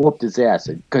 yeah, I whooped his ass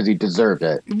because he deserved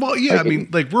it. Well, yeah, like, I mean,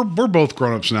 like we're both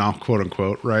grown-ups now, quote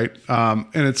unquote, right? And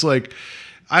it's like,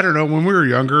 I don't know, when we were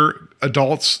younger,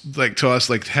 adults like to us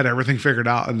like had everything figured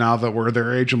out, and now that we're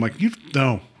their age, I'm like,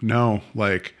 no,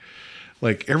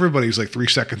 like everybody's like 3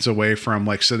 seconds away from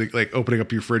like sitting, like opening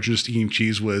up your fridge and just eating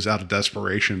Cheese Whiz out of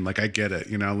desperation. Like, I get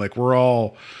it, like we're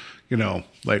all,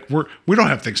 like we don't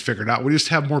have things figured out. We just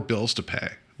have more bills to pay.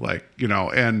 Like,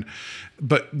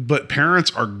 but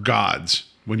parents are gods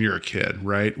when you're a kid,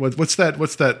 right? What's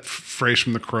that phrase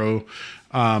from The Crow?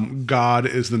 God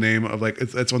is the name of, like,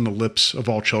 it's on the lips of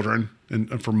all children,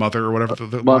 and for mother or whatever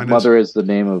the line mother is. Is the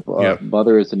name of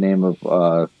mother is the name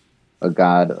of a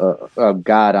God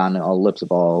on the lips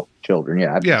of all children.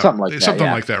 Yeah, something like that.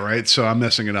 Like that, right? So I'm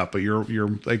messing it up, but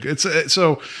you're like, it's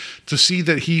so to see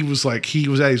that he was at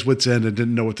his wit's end and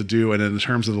didn't know what to do, and in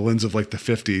terms of the lens of like the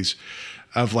 50s,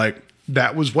 of like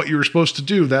that was what you were supposed to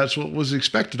do. That's what was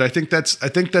expected. I think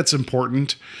that's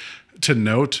important to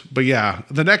note. But yeah,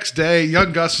 the next day,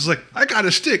 young Gus is like, I got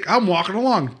a stick. I'm walking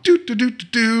along.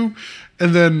 Do.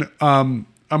 And then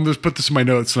I'm going to put this in my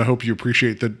notes, and I hope you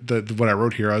appreciate the what I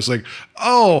wrote here. I was like,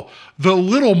 oh, the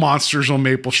little monsters on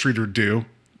Maple Street are due.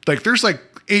 Like, there's like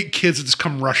 8 kids that just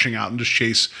come rushing out and just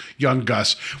chase young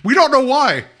Gus. We don't know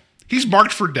why. He's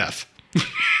marked for death.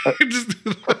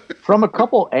 From a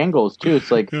couple angles too,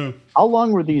 it's like, Yeah. how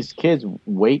long were these kids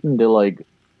waiting to like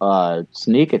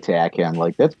sneak attack him?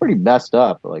 Like, that's pretty messed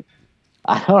up. Like,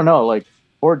 I don't know. Like,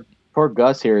 poor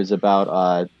Gus here is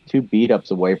about 2 beat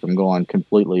ups away from going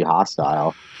completely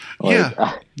hostile. Like,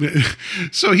 Yeah.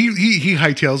 So he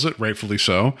hightails it, rightfully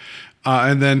so.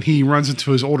 And then he runs into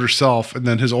his older self, and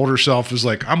then his older self is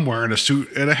like, I'm wearing a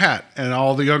suit and a hat. And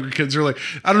all the younger kids are like,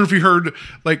 I don't know if you heard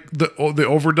like the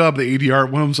overdub, the ADR.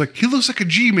 One of them's like, he looks like a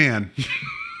G-man.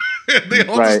 they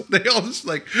all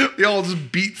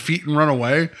just beat feet and run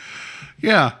away.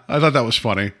 Yeah, I thought that was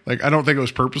funny. Like, I don't think it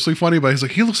was purposely funny, but he's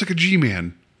like, he looks like a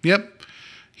G-man. Yep.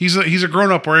 He's a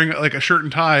grown-up wearing like a shirt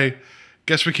and tie.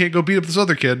 Guess we can't go beat up this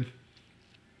other kid.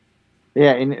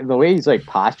 yeah, and the way he's like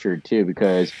postured too,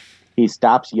 because he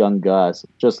stops young Gus,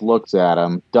 just looks at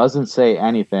him, doesn't say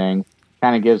anything,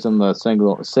 kind of gives him the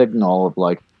signal of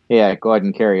like, yeah, go ahead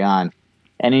and carry on.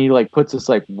 And he like puts this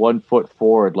like 1 foot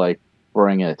forward, like,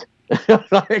 bring it.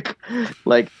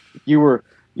 like you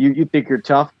think you're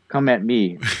tough? Come at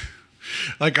me.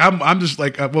 Like, I'm just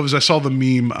like, I saw the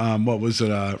meme, what was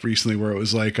it recently, where it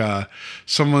was like,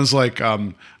 someone's like,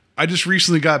 I just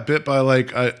recently got bit by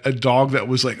like a dog that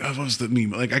was like, what was the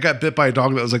meme? Like, I got bit by a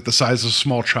dog that was like the size of a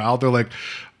small child. They're like,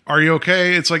 are you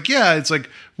okay? It's like, yeah. It's like,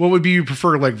 what would be you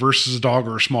prefer, like, versus a dog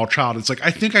or a small child? It's like,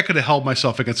 I think I could have held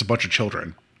myself against a bunch of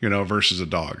children, versus a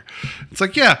dog. It's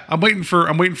like, yeah, I'm waiting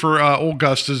for old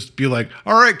Gus to be like,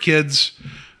 all right, kids,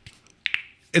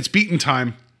 it's beating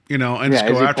time. And just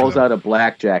go as he after pulls them. out a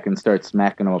blackjack and starts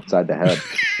smacking him upside the head.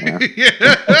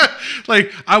 Yeah.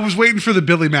 Like, I was waiting for the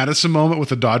Billy Madison moment with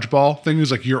the dodgeball thing. He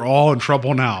was like, you're all in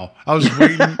trouble now. I was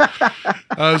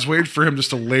waiting for him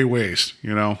just to lay waste,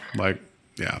 like,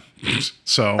 yeah.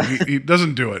 So he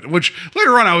doesn't do it, which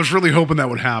later on I was really hoping that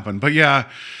would happen. But yeah,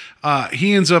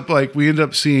 he ends up like, we end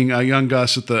up seeing young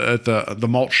Gus at the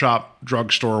malt shop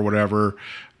drugstore or whatever.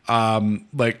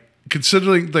 Like,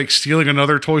 considering like stealing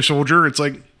another toy soldier, it's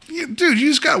like, yeah, dude, you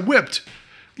just got whipped.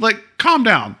 Like, calm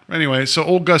down. Anyway, so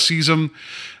old Gus sees him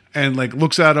and like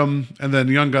looks at him, and then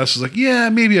young Gus is like, yeah,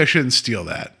 maybe I shouldn't steal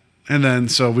that. And then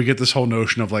so we get this whole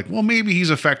notion of like, well, maybe he's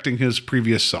affecting his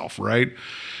previous self, right?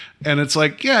 And it's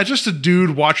like, yeah, just a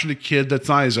dude watching a kid that's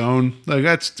not his own. Like,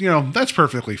 that's that's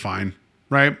perfectly fine,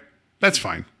 right? That's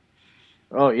fine.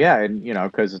 Oh yeah, and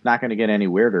because it's not going to get any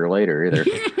weirder later either.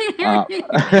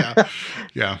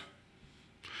 Yeah.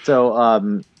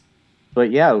 So, but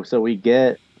yeah, so we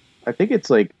get, I think it's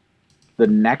like the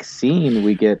next scene,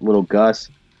 we get little Gus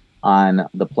on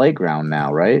the playground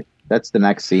now, right? That's the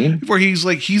next scene where he's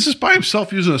just by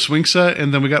himself using a swing set,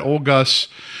 and then we got old Gus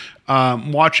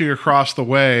watching across the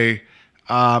way,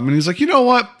 and he's like, you know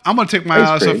what? I'm gonna take my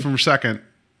eyes off for a second.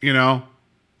 I'm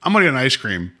gonna get an ice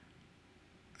cream,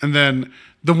 and then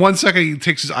the 1 second he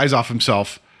takes his eyes off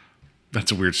himself.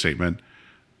 That's a weird statement.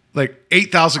 Like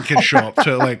 8,000 kids show up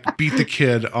to like beat the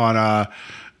kid on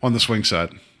the swing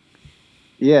set.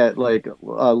 Yeah, like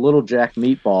little Jack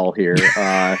Meatball here.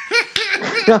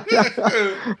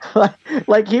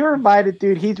 Like he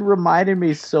reminded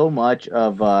me so much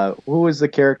of who was the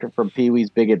character from Pee-wee's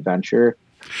Big Adventure?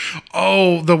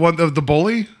 Oh, the one, the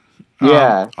bully?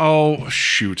 Yeah. Oh,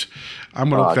 shoot. I'm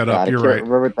going to look that up. You're right. I can't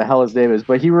remember what the hell his name is,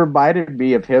 but he reminded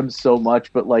me of him so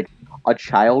much, but like a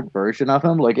child version of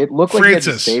him. Like, it looked like he had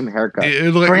the same haircut.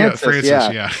 It looked like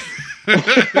Francis, yeah.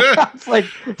 It's like,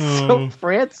 so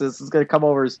Francis is going to come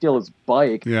over and steal his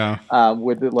bike. Yeah.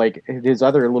 With like his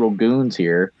other little goons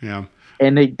here. Yeah.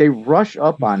 And they rush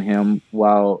up on him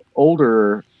while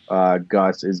older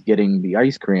Gus is getting the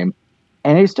ice cream,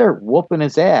 and they start whooping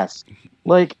his ass.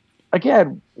 Like,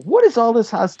 again, what is all this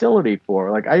hostility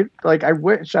for? I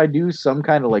wish I knew some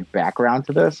kind of like background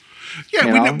to this.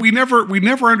 Yeah, we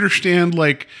never understand,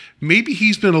 like, maybe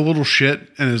he's been a little shit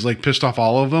and is like pissed off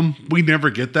all of them. We never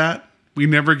get that. We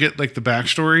never get like the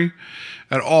backstory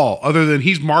at all, other than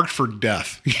he's marked for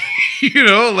death.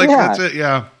 That's it.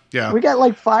 Yeah. Yeah. We got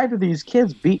like 5 of these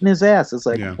kids beating his ass. It's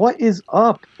like, what is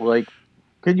up? Like,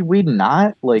 we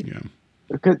not like,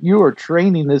 because you are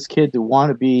training this kid to want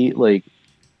to be like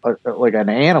an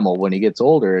animal when he gets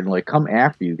older and like come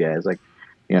after you guys, like,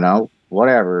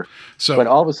 whatever. So, but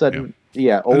all of a sudden,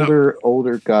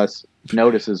 older Gus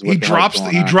notices what he drops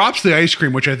the ice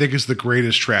cream, which I think is the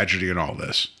greatest tragedy in all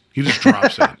this. He just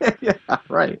drops it. Yeah,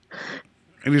 right.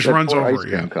 And he just That runs poor over. ice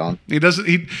cream cone. He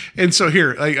doesn't. And so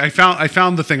here, I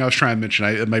found the thing I was trying to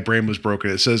mention. My brain was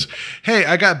broken. It says, "Hey,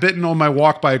 I got bitten on my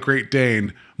walk by a Great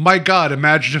Dane. My God,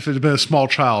 imagine if it had been a small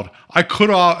child. I could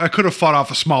have fought off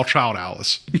a small child,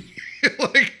 Alice."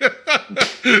 Like,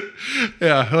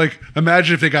 yeah, like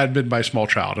imagine if they got bitten by a small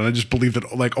child, and I just believe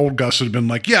that like old Gus would have been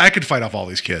like, "Yeah, I could fight off all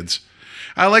these kids."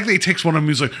 I like that he takes one of them.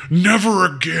 He's like, "Never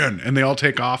again," and they all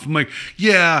take off. I'm like,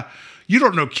 "Yeah, you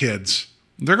don't know kids.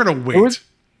 They're gonna wait."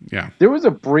 Yeah. There was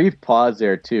a brief pause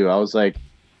there too. I was like,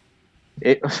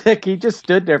 like he just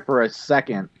stood there for a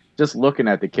second, just looking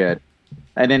at the kid,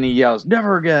 and then he yells,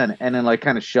 "Never again!" and then like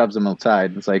kind of shoves him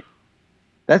aside. It's like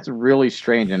that's really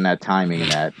strange in that timing. In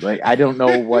that, like, I don't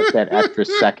know what that extra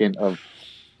second of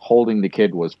holding the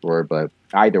kid was for, but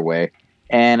either way.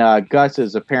 And Gus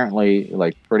is apparently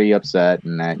like pretty upset,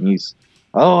 and he's,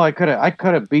 "Oh, I could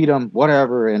have beat him,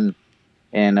 whatever." And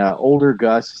older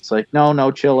Gus, it's like,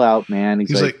 no, chill out, man.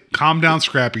 He's like, "Calm down,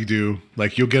 Scrappy Doo.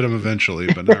 Like, you'll get him eventually,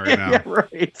 but not right now." Yeah,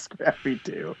 right, Scrappy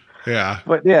Doo. Yeah.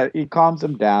 But yeah, he calms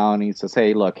him down. He says,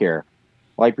 "Hey, look here,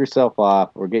 wipe yourself off.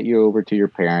 We'll get you over to your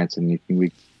parents, and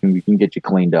we can get you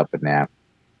cleaned up and that."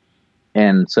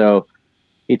 And so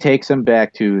he takes him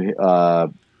back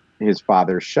to his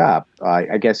father's shop.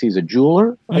 I guess he's a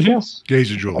jeweler. I guess. Yeah,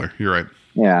 he's a jeweler. You're right.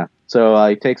 Yeah. So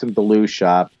he takes him to Lou's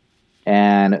shop.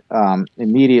 And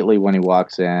immediately when he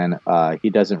walks in, he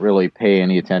doesn't really pay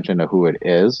any attention to who it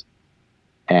is.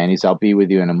 And he's, "I'll be with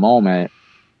you in a moment."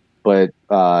 But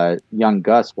young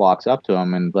Gus walks up to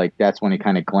him, and like that's when he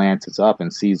kind of glances up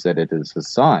and sees that it is his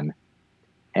son.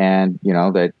 And he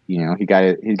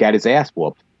got his ass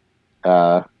whooped.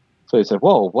 So he said,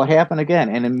 "Whoa, what happened again?"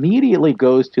 And immediately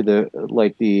goes to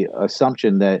the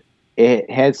assumption that it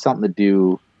had something to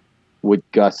do with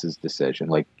Gus's decision.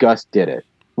 Like, Gus did it.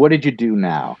 What did you do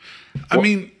now? I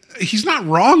mean, he's not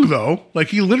wrong though. Like,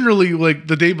 he literally, like,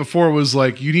 the day before was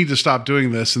like, "You need to stop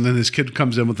doing this," and then his kid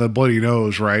comes in with a bloody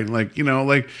nose, right? Like,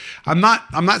 like, I'm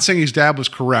not saying his dad was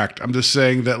correct. I'm just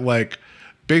saying that, like,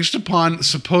 based upon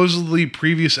supposedly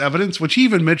previous evidence, which he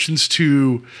even mentions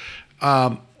to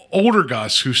older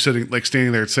Gus, who's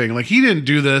standing there saying, like, he didn't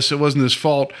do this, it wasn't his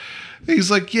fault. He's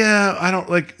like, "Yeah, I don't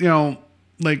like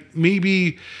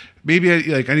maybe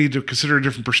I need to consider a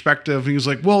different perspective." And he's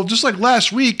like, "Well, just like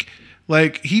last week,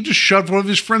 like, he just shoved one of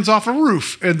his friends off a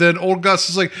roof." And then old Gus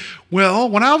is like, "Well,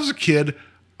 when I was a kid,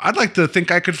 I'd like to think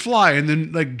I could fly and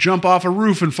then like jump off a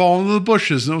roof and fall into the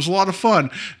bushes. And it was a lot of fun.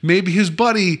 Maybe his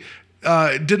buddy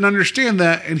didn't understand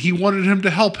that and he wanted him to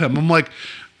help him." I'm like,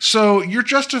 so you're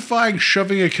justifying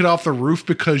shoving a kid off the roof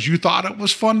because you thought it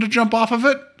was fun to jump off of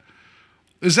it?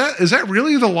 Is that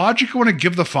really the logic you want to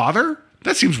give the father?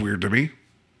 That seems weird to me.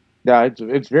 Yeah,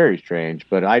 it's very strange,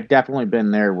 but I've definitely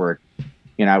been there where,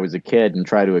 I was a kid and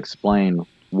tried to explain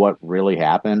what really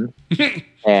happened,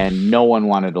 and no one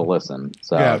wanted to listen.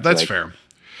 So yeah, that's fair.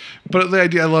 But the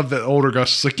idea, I love that older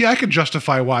Gus is like, "Yeah, I could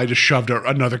justify why I just shoved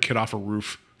another kid off a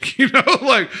roof."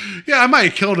 Like, yeah, I might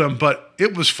have killed him, but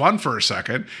it was fun for a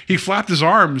second. He flapped his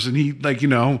arms and he, like,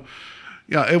 yeah,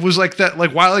 it was like that,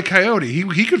 like Wile E. Coyote.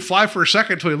 He could fly for a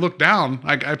second until he looked down.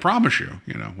 I promise you,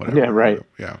 whatever. Yeah, right.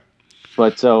 Yeah.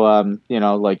 But so,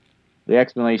 like, the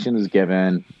explanation is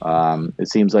given. It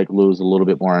seems like Lou's a little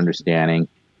bit more understanding,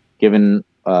 giving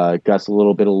Gus a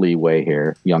little bit of leeway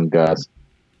here, young Gus.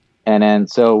 And then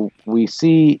so we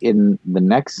see in the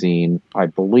next scene, I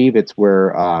believe it's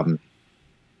where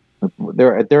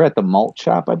they're at the malt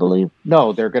shop, I believe.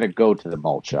 No, they're going to go to the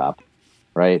malt shop,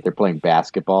 right? They're playing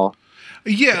basketball.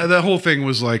 Yeah, the whole thing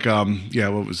was like, yeah,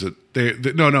 what was it?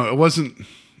 No, it wasn't.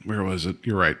 Where was it?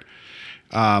 You're right.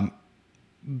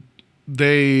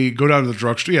 They go down to the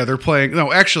drugstore. Yeah, they're playing.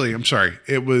 No, actually, I'm sorry.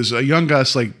 It was a young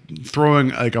Gus like throwing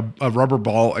like a rubber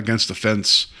ball against the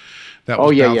fence that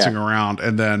was bouncing around,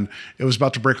 and then it was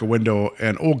about to break a window,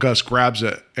 and old Gus grabs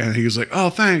it, and he's like, "Oh,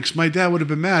 thanks. My dad would have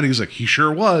been mad." He's like, "He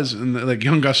sure was." And like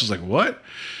young Gus was like, "What?"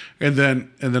 And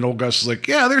then old Gus is like,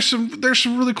 "Yeah, there's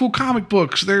some really cool comic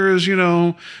books. There is,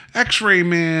 X-Ray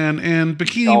Man and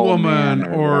Bikini Woman,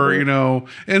 or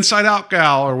Inside Out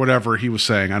Gal, or whatever he was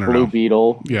saying. I don't know. Blue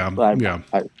Beetle. Yeah, yeah.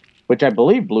 Which I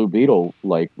believe Blue Beetle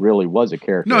like really was a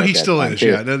character. No, he still is.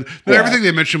 Yeah. Everything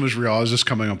they mentioned was real. I was just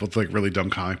coming up with like really dumb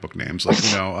comic book names, like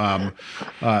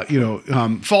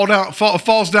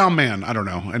Falls Down Man. I don't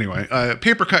know. Anyway,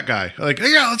 Paper Cut Guy. Like,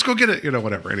 yeah, let's go get it.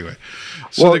 Whatever. Anyway.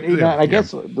 So I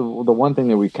guess the one thing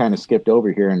that we kind of skipped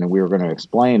over here and that we were going to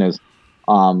explain is,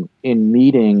 in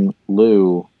meeting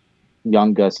Lou,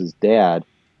 young Gus's dad,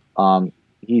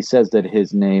 he says that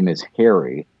his name is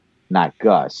Harry, not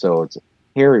Gus. So it's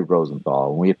Harry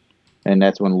Rosenthal, and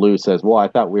that's when Lou says, "Well, I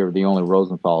thought we were the only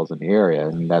Rosenthals in the area,"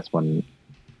 and that's when,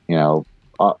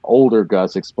 older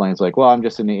Gus explains like, well, I'm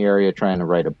just in the area trying to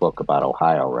write a book about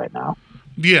Ohio right now.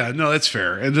 Yeah, no, that's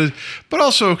fair. But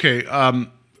also, okay,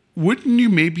 wouldn't you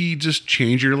maybe just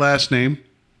change your last name?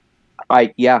 I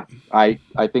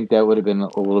think that would have been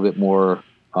a little bit more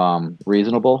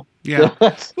reasonable. Yeah.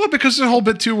 Well, because the whole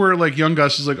bit too, where like young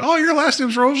Gus is like, "Oh, your last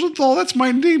name's Rosenthal. That's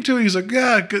my name too." And he's like,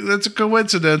 "Yeah, that's a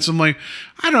coincidence." I'm like,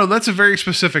 I don't know. That's a very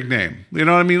specific name. You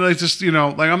know what I mean? Like, just like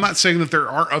I'm not saying that there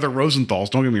aren't other Rosenthals.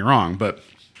 Don't get me wrong, but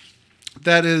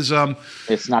that is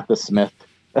it's not the Smith.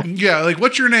 Yeah, like,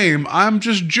 what's your name? I'm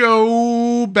just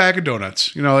Joe Bag of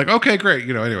Donuts. Like, okay, great.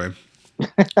 Anyway,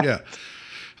 yeah.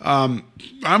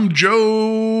 I'm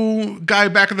Joe, guy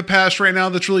back in the past right now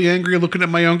that's really angry looking at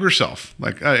my younger self.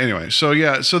 Like, anyway, so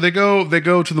yeah, so they go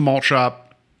to the malt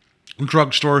shop,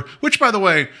 drugstore, which, by the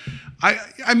way,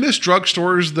 I miss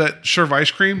drugstores that serve ice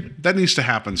cream. That needs to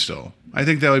happen still. I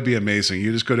think that would be amazing.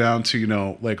 You just go down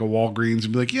to, like a Walgreens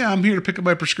and be like, yeah, I'm here to pick up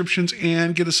my prescriptions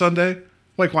and get a sundae.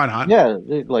 Like, why not? Yeah,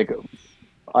 like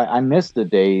I miss the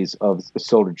days of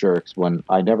soda jerks when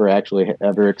I never actually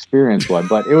ever experienced one,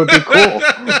 but it would be cool.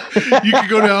 You could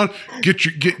go down,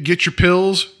 get your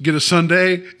pills, get a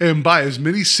sundae, and buy as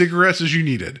many cigarettes as you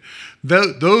needed.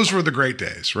 Those were the great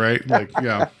days, right? Like,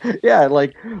 yeah, yeah,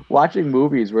 like watching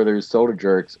movies where there's soda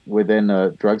jerks within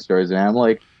drugstores, and I'm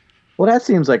like, well, that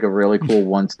seems like a really cool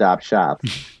one-stop shop,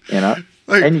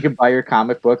 Like, and you can buy your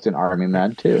comic books and Army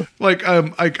Men too. Like,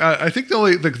 I think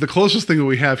the closest thing that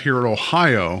we have here in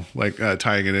Ohio, like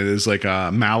tying it in, is like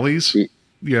Mally's.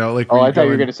 Like, I thought you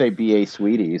were going to say B.A.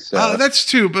 Sweeties. So. That's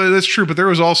too, but that's true. But there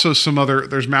was also some other.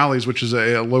 There's Mally's, which is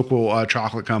a local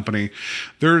chocolate company.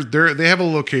 They have a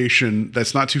location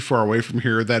that's not too far away from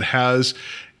here that has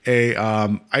a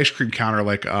ice cream counter,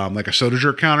 like a soda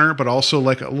jerk counter, but also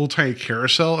like a little tiny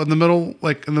carousel in the middle,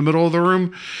 of the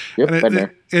room. Yep,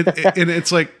 and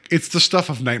it's like, it's the stuff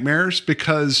of nightmares,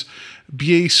 because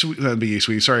their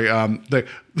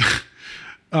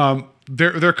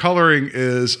coloring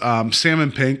is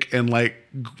salmon pink and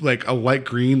like a light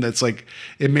green that's like,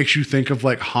 it makes you think of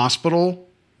like hospital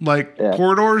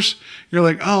corridors. You're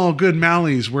like, oh, good,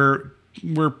 Mally's, where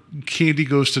candy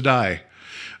goes to die.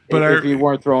 But if you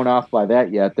weren't thrown off by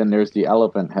that yet, then there's the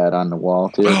elephant head on the wall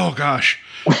too. Oh gosh,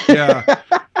 yeah.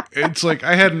 It's like,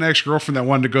 I had an ex-girlfriend that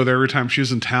wanted to go there every time she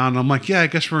was in town. I'm like, yeah, I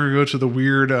guess we're gonna go to the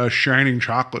weird shining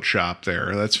chocolate shop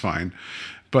there. That's fine.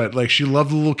 But like, she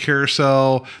loved the little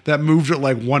carousel that moved at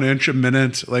like 1 inch a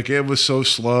minute. Like, it was so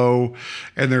slow.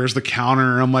 And there's the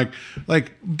counter. I'm like,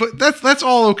 but that's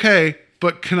all okay.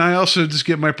 But can I also just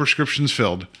get my prescriptions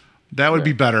filled? That would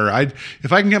be better.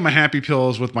 If I can get my happy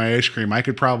pills with my ice cream, I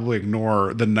could probably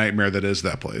ignore the nightmare that is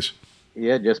that place.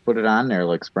 Yeah, just put it on there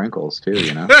like sprinkles too,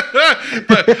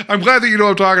 But I'm glad that you know what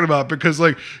I'm talking about, because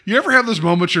like, you ever have those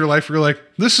moments in your life where you're like,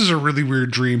 this is a really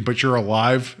weird dream, but you're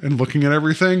alive and looking at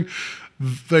everything?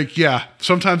 Like, yeah,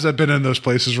 sometimes I've been in those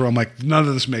places where I'm like, none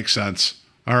of this makes sense.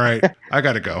 All right, I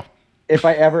got to go. If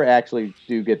I ever actually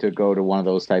do get to go to one of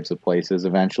those types of places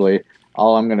eventually,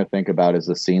 all I'm going to think about is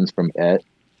the scenes from It.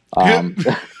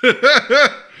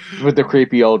 With the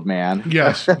creepy old man.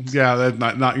 Yes. Yeah.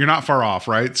 That's not, you're not far off.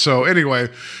 Right. So anyway,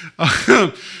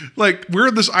 like, we're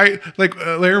in this,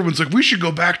 everyone's like, we should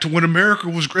go back to when America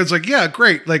was great. It's like, yeah,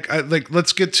 great.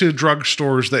 Let's get to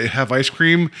drugstores that have ice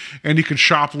cream and you can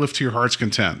shoplift to your heart's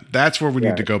content. That's where we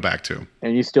need to go back to.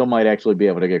 And you still might actually be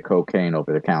able to get cocaine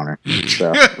over the counter.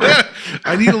 So.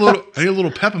 I need a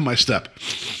little pep in my step.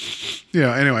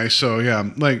 Yeah. Anyway. So yeah,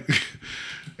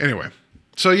 anyway.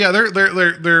 So yeah,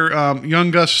 they're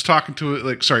young Gus is talking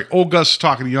to old Gus is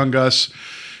talking to young Gus,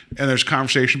 and there's a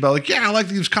conversation about like, yeah, I like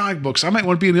these comic books. I might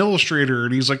want to be an illustrator.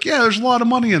 And he's like, yeah, there's a lot of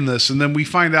money in this. And then we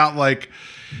find out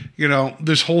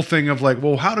this whole thing of like,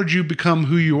 well, how did you become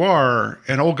who you are?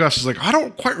 And old Gus is like, I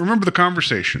don't quite remember the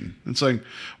conversation. It's like,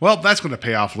 well, that's going to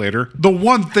pay off later. The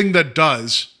one thing that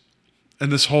does in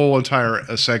this whole entire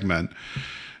segment.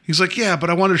 He's like, yeah,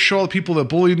 but I wanted to show all the people that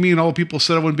bullied me and all the people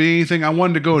said I wouldn't be anything. I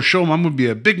wanted to go and show them I'm going to be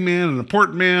a big man, an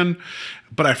important man,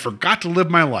 but I forgot to live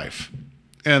my life.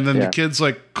 And then the kid's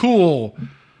like, cool,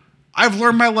 I've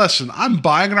learned my lesson. I'm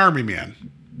buying an Army Man,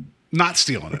 not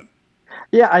stealing it.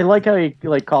 Yeah, I like how he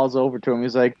calls over to him.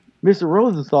 He's like, Mr.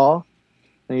 Rosenthal.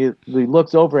 And he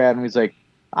looks over at him. He's like,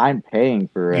 I'm paying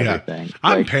for everything. Yeah,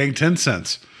 I'm paying 10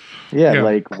 cents. Yeah,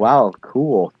 like, wow,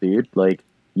 cool, dude. Like,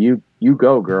 you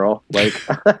go, girl. Like,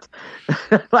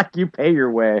 like you pay your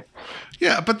way.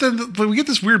 Yeah, but then we get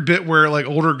this weird bit where like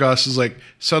older Gus is like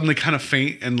suddenly kind of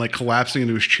faint and like collapsing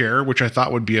into his chair, which I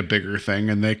thought would be a bigger thing.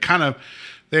 And they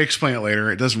explain it later.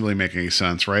 It doesn't really make any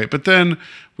sense, right? But then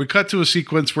we cut to a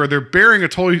sequence where they're burying a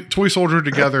toy soldier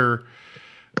together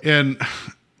in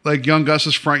like young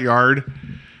Gus's front yard,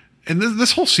 and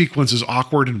this whole sequence is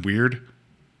awkward and weird.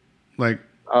 Like,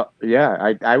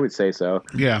 yeah, I would say so.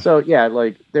 yeah. So yeah,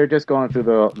 like they're just going through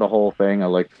the whole thing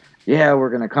of like, yeah, we're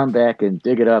gonna come back and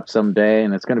dig it up someday,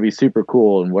 and it's gonna be super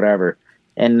cool and whatever.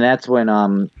 And that's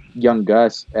when young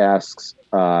Gus asks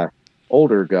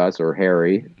older Gus or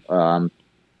Harry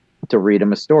to read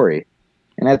him a story,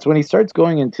 and that's when he starts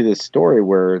going into this story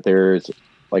where there's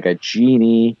like a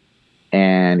genie,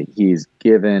 and he's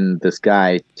given this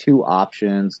guy two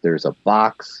options. There's a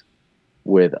box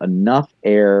with enough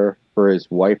air for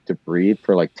his wife to breathe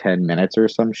for like 10 minutes or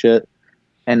some shit.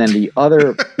 And then the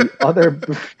other,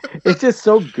 it's just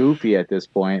so goofy at this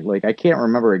point. Like, I can't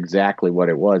remember exactly what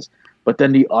it was, but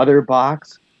then the other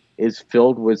box is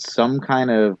filled with some kind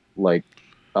of like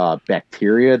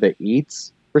bacteria that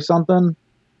eats or something.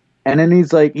 And then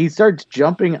he starts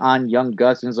jumping on young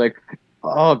Gus and he's like,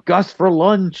 oh, Gus for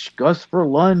lunch.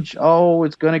 Oh,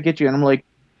 it's going to get you. And I'm like,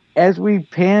 as we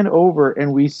pan over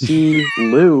and we see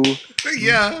Lou,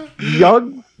 Yeah.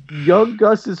 young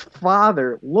Gus's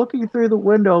father, looking through the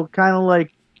window, kind of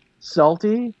like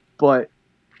salty, but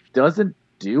doesn't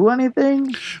do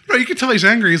anything. No, you can tell he's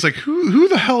angry. He's like, who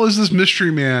the hell is this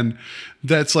mystery man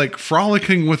that's like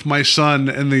frolicking with my son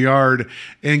in the yard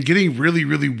and getting really,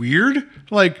 really weird?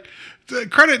 Like,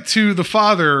 credit to the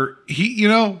father. He,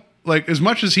 like, as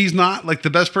much as he's not like the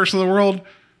best person in the world,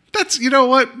 that's, you know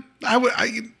what?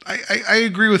 I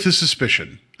agree with his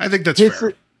suspicion. I think that's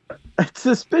fair.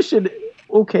 Suspicion,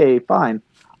 okay, fine,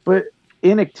 but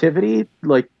inactivity,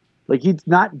 like he's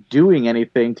not doing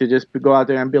anything to just go out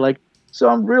there and be like, so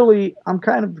I'm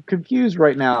kind of confused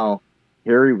right now,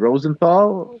 Harry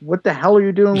Rosenthal. What the hell are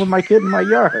you doing with my kid in my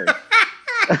yard?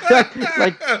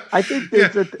 Like, I think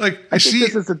this is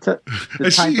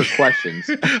the time for questions.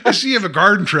 I see you have a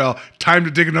garden trail. Time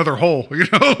to dig another hole.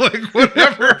 Like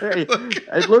whatever. Right.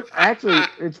 Actually,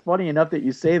 it's funny enough that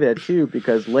you say that too,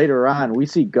 because later on we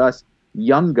see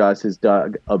young Gus has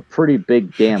dug a pretty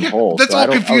big damn hole. That's all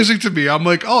confusing to me. I'm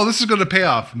like, oh, this is going to pay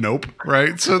off. Nope.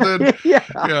 Right. So then, yeah.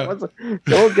 So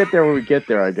we'll get there when we get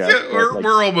there, I guess. Yeah,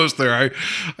 we're almost there. I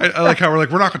like how we're not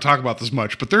going to talk about this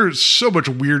much, but there's so much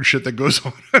weird shit that goes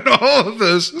on in all of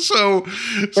this. So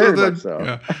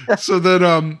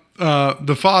then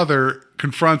the father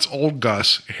confronts old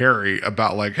Gus, Harry,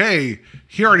 about like, hey,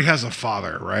 he already has a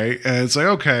father, right? And it's like,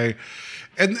 okay.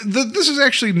 And this is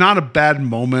actually not a bad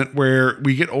moment where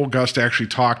we get old Gus to actually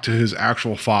talk to his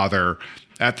actual father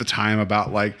at the time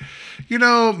about like,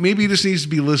 maybe this needs to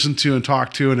be listened to and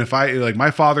talked to. And if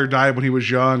my father died when he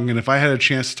was young, and if I had a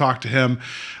chance to talk to him,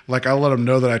 like I'll let him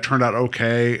know that I turned out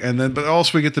okay. And then, but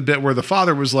also we get the bit where the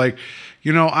father was like,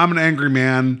 I'm an angry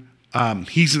man.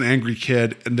 He's an angry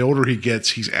kid. And the older he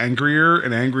gets, he's angrier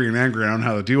and angrier and angrier. I don't know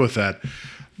how to deal with that.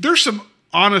 There's some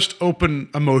honest, open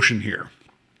emotion here.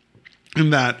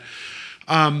 And that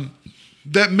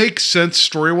makes sense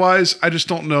story-wise. I just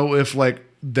don't know if like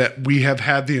that we have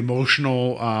had the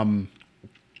emotional I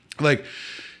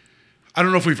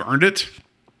don't know if we've earned it,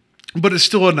 but it's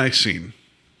still a nice scene.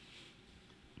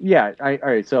 Yeah, all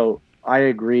right. So I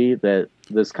agree that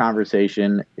this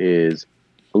conversation is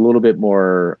a little bit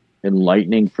more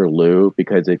enlightening for Lou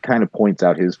because it kind of points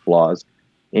out his flaws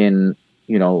in,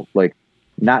 like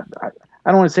not.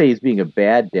 I don't want to say he's being a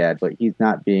bad dad, but he's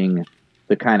not being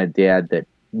the kind of dad that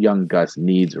young Gus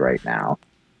needs right now.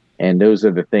 And those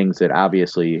are the things that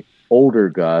obviously older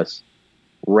Gus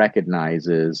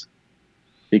recognizes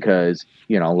because,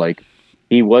 like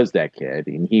he was that kid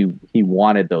and he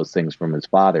wanted those things from his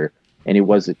father. And it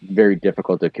was very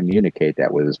difficult to communicate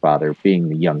that with his father being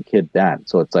the young kid then.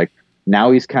 So it's like,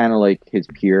 now he's kind of like his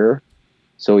peer.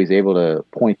 So he's able to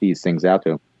point these things out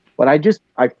to him. But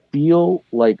I feel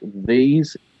like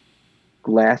these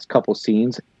last couple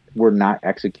scenes were not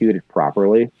executed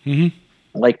properly. Mm-hmm.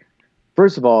 Like,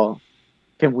 first of all,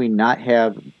 can we not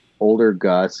have older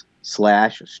Gus /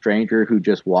 stranger who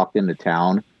just walked into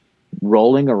town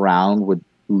rolling around with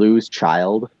Lou's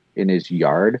child in his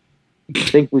yard? I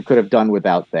think we could have done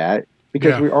without that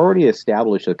because we already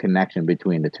established a connection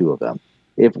between the two of them.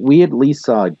 If we at least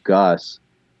saw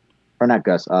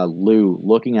Lou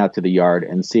looking out to the yard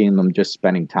and seeing them just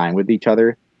spending time with each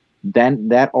other, then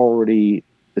that already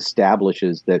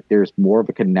establishes that there's more of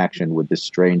a connection with this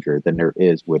stranger than there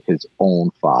is with his own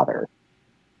father.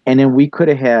 And then we could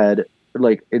have had,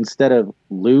 like, instead of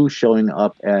Lou showing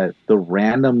up at the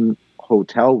random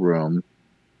hotel room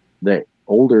that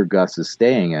older Gus is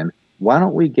staying in, why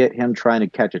don't we get him trying to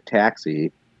catch a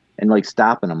taxi and like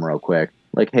stopping him real quick?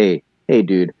 Like, hey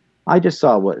dude, I just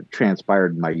saw what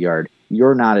transpired in my yard.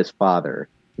 You're not his father,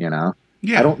 Yeah.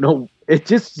 I don't know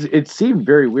it seemed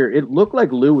very weird. It looked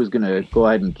like Lou was gonna go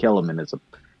ahead and kill him in his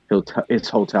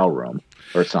hotel room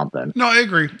or something. No, I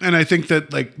agree, and I think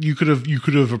that like you could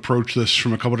have approached this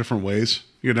from a couple different ways,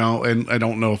 and I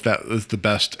don't know if that was the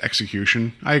best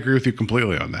execution. I agree with you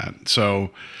completely on that.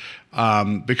 So,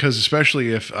 because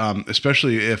especially if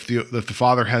the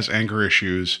father has anger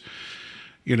issues,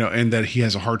 and that he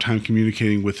has a hard time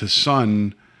communicating with his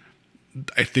son,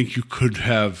 I think you could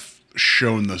have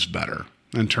shown this better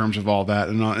in terms of all that,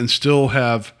 and still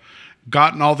have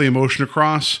gotten all the emotion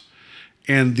across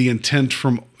and the intent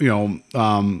from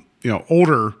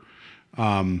older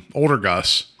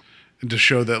Gus, and to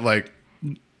show that like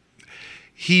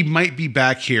he might be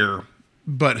back here,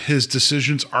 but his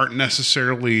decisions aren't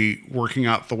necessarily working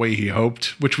out the way he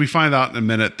hoped, which we find out in a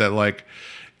minute that like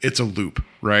it's a loop,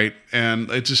 right? And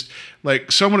it's just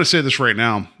like, so I'm going to say this right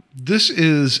now. This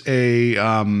is a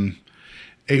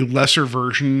lesser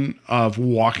version of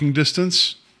Walking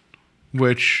Distance,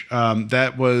 which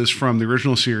that was from the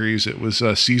original series. It was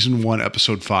season 1,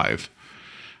 episode 5.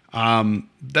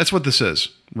 That's what this is,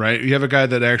 right? You have a guy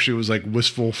that actually was like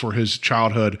wistful for his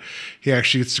childhood. He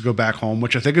actually gets to go back home,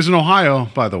 which I think is in Ohio,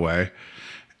 by the way.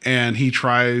 And he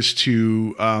tries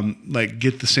to like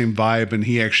get the same vibe, and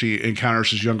he actually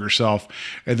encounters his younger self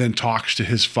and then talks to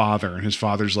his father. And his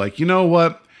father's like, you know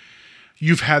what?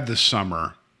 You've had this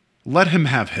summer. Let him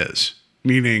have his.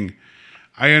 Meaning,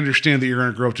 I understand that you're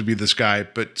going to grow up to be this guy,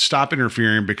 but stop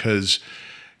interfering because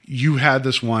you had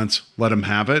this once. Let him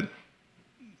have it.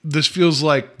 This feels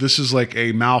like this is like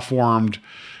a malformed,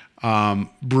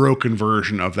 broken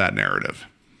version of that narrative.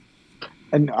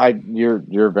 And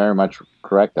you're very much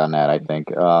correct on that. I think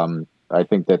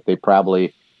that they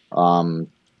probably who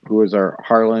was our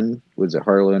Harlan? Was it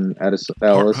Harlan Ellison?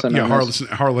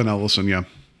 Harlan Ellison. Yeah.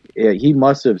 Yeah, he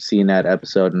must have seen that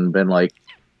episode and been like,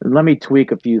 let me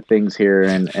tweak a few things here,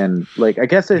 and like I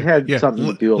guess it had something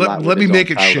to do a lot with let me his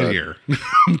make own it childhood. shittier.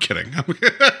 I'm kidding.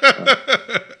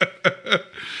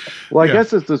 Well, I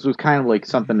guess this was kind of like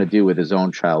something to do with his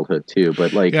own childhood too,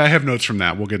 but like I have notes from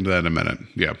that. We'll get into that in a minute.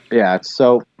 Yeah.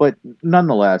 So, but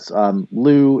nonetheless,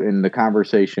 Lou in the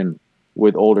conversation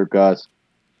with older Gus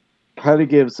kind of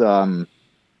gives, I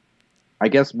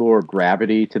guess, more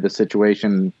gravity to the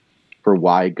situation for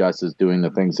why Gus is doing the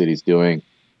things that he's doing,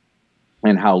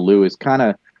 and how Lou is kind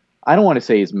of, I don't want to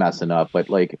say he's messing up, but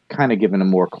like kind of giving him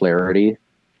more clarity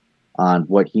on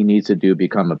what he needs to do,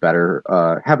 become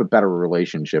have a better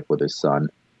relationship with his son.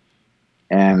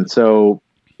 And so,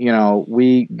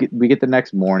 we get the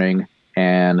next morning,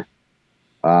 and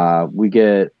we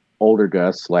get older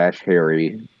Gus /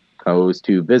 Harry goes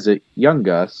to visit young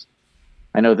Gus.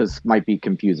 I know this might be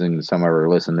confusing to some of our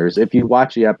listeners. If you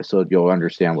watch the episode, you'll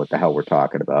understand what the hell we're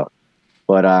talking about.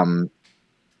 But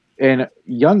and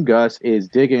young Gus is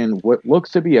digging what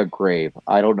looks to be a grave.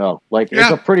 I don't know. Like,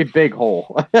 it's a pretty big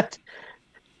hole.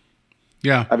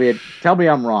 Yeah. I mean, tell me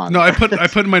I'm wrong. No, I put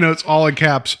in my notes all in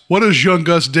caps. What is young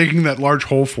Gus digging that large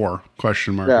hole for?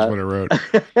 Question mark is what I wrote.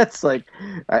 It's like,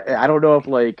 I don't know if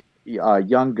like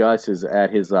young Gus is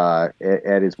at his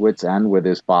wit's end with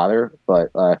his father, but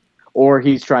or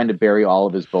he's trying to bury all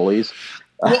of his bullies.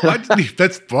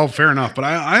 Well, fair enough. But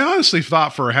I honestly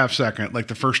thought for a half second, like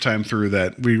the first time through,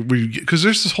 that we because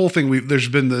there's this whole thing. There's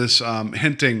been this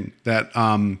hinting that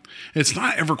it's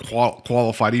not ever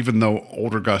qualified, even though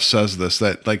older Gus says this,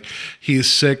 that like he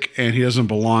is sick and he doesn't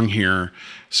belong here.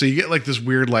 So you get like this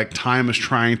weird like time is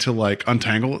trying to like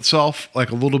untangle itself,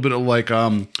 like a little bit of like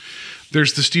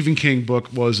there's the Stephen King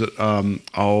book, was it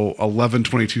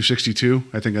 11/22/62?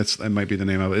 I think that might be the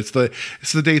name of it. It's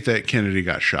the date that Kennedy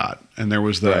got shot, and there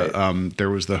was the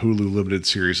Hulu limited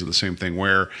series of the same thing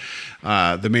where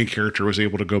the main character was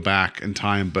able to go back in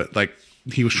time, but like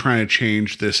he was trying to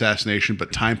change the assassination,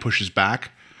 but time pushes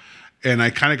back. And I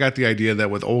kind of got the idea that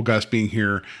with old Gus being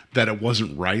here, that it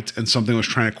wasn't right and something was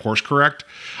trying to course correct.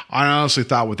 I honestly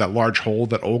thought with that large hole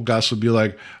that old Gus would be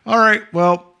like, all right,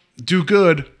 well, do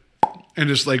good. And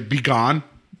just like be gone.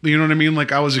 You know what I mean?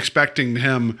 Like I was expecting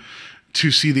him to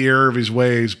see the error of his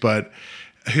ways, but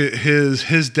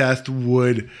his death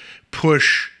would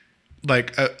push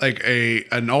like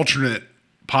an alternate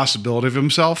possibility of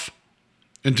himself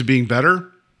into being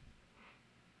better.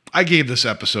 I gave this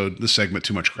segment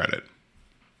too much credit.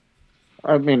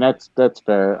 I mean, that's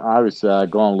fair. I was going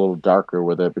a little darker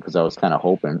with it because I was kind of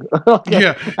hoping.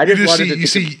 Yeah, you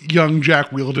see young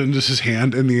Jack Wielden, just his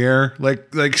hand in the air,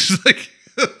 like stuck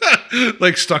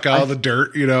out of the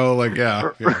dirt, like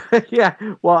yeah. Yeah.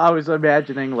 Well, I was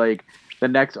imagining like the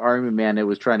next army man that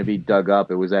was trying to be dug up.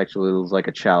 It was like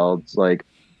a child's like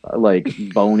like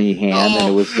bony hand, and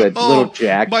it was that little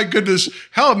Jack. My goodness,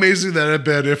 how amazing that had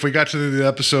been if we got to the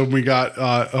episode and we got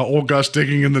old Gus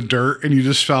digging in the dirt and you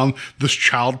just found this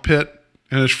child pit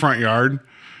in his front yard.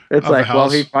 It's like, well,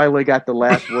 he finally got the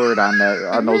last word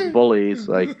on those bullies.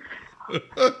 Like,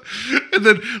 and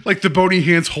then like the bony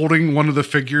hands holding one of the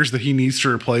figures that he needs to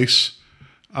replace,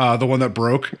 the one that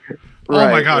broke. Oh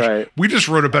my gosh, right. We just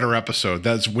wrote a better episode.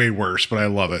 That's way worse, but I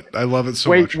love it. I love it so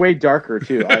way, much. Way darker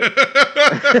too,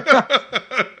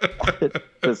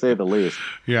 to say the least.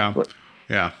 Yeah,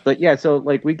 But yeah, so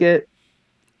like we get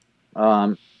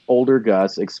older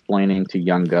Gus explaining to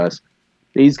young Gus,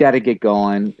 he's got to get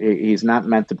going. He's not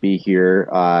meant to be here.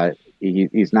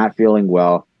 He's not feeling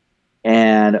well,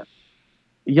 and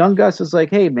young Gus is like,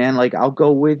 "Hey, man, like I'll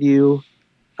go with you.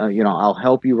 I'll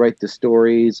help you write the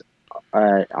stories.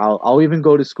 I'll even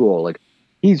go to school." Like,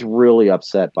 he's really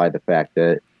upset by the fact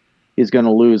that he's going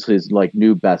to lose his like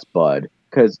new best bud,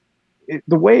 because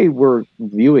the way we're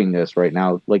viewing this right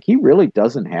now, like he really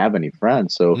doesn't have any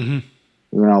friends. So,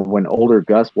 when older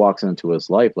Gus walks into his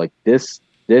life, like this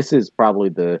is probably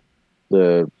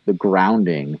the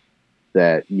grounding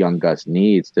that young Gus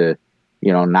needs to,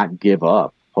 not give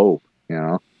up hope.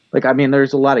 Like, I mean,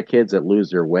 there's a lot of kids that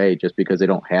lose their way just because they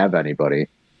don't have anybody.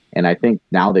 And I think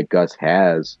now that Gus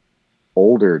has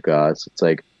older Gus, it's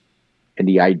like, and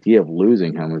the idea of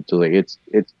losing him, it's like, it's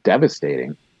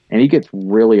devastating. And he gets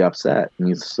really upset.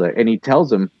 And and he tells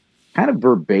him kind of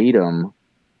verbatim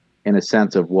in a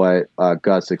sense of what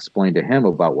Gus explained to him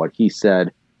about what he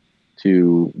said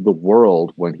to the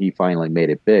world when he finally made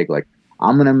it big. Like,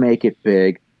 I'm going to make it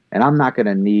big and I'm not going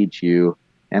to need you.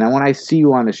 And when I see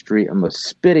you on the street, I'm going to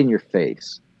spit in your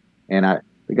face.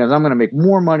 Because I'm going to make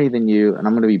more money than you, and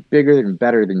I'm going to be bigger and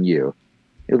better than you.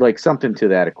 It's like something to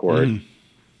that accord.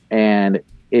 And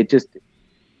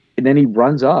then he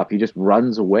runs off. He just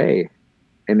runs away.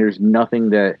 And there's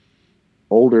nothing that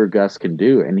older Gus can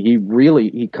do. And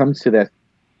he comes to that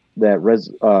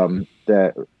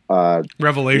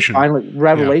revelation.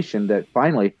 That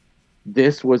finally,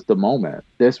 this was the moment.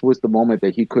 This was the moment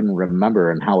that he couldn't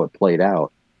remember and how it played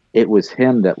out. It was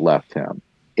him that left him.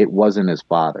 It wasn't his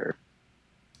father.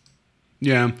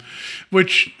 Yeah,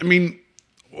 which, I mean,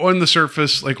 on the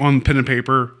surface, like on pen and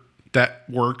paper, that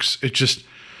works. It just,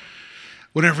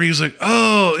 whenever he's like,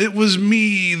 "Oh, it was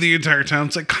me the entire time,"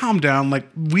 it's like, calm down. Like,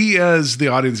 we as the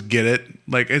audience get it.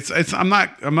 Like, I'm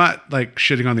not like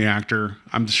shitting on the actor.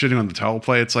 I'm just shitting on the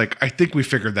teleplay. It's like, I think we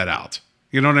figured that out.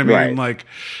 You know what I mean? Right. Like,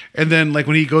 and then like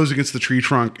when he goes against the tree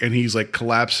trunk and he's like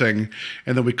collapsing,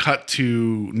 and then we cut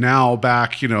to now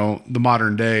back, the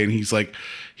modern day, and he's like,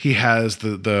 he has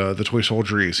the toy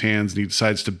soldier in his hands and he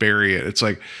decides to bury it. It's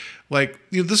like,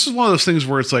 this is one of those things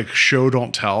where it's like show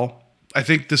don't tell. I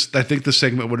think this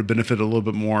segment would have benefited a little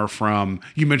bit more from,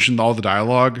 you mentioned all the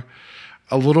dialogue,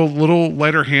 a little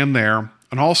lighter hand there.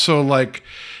 And also, like,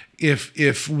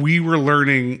 if we were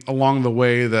learning along the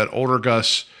way that older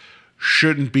Gus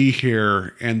shouldn't be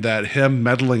here and that him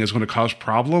meddling is going to cause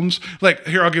problems. Like,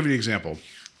 here, I'll give you an example.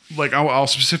 Like, I'll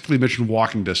specifically mention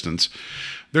Walking Distance.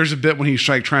 There's a bit when he's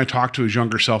like trying to talk to his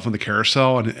younger self in the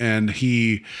carousel, and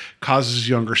he causes his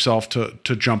younger self to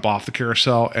jump off the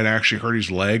carousel and actually hurt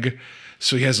his leg.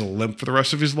 So he has a limp for the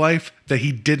rest of his life that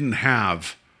he didn't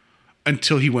have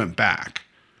until he went back.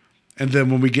 And then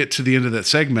when we get to the end of that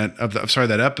segment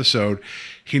that episode,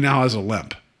 he now has a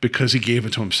limp because he gave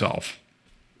it to himself.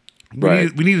 We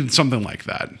needed something like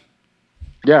that.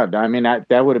 Yeah, I mean,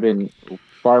 that would have been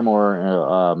far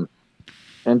more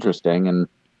interesting, and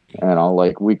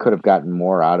like we could have gotten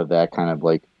more out of that kind of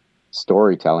like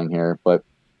storytelling here. But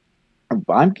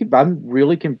I'm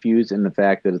really confused in the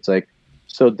fact that it's like,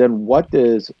 so then what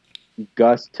does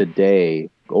Gus today,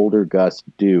 older Gus,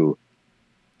 do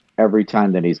every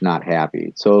time that he's not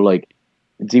happy? So like,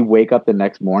 does he wake up the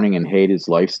next morning and hate his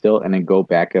life still and then go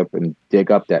back up and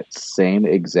dig up that same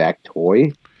exact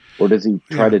toy? Or does he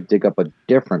try to dig up a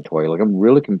different toy? Like, I'm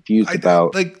really confused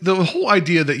about... Like, the whole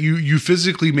idea that you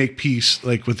physically make peace,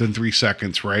 like, within 3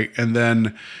 seconds, right? And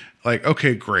then, like,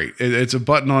 okay, great. It's a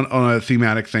button on a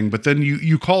thematic thing. But then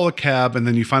you call a cab, and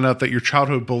then you find out that your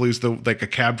childhood bully is like a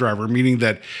cab driver, meaning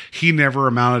that he never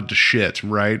amounted to shit,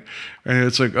 right? And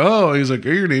it's like, oh, he's like,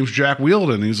 hey, your name's Jack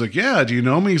Wielden. He's like, yeah, do you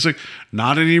know me? He's like,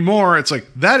 not anymore. It's like,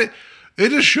 it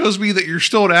just shows me that you're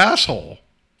still an asshole.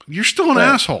 You're still an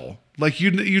asshole. Like,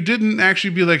 you didn't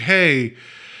actually be like, hey,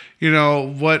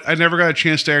 what? I never got a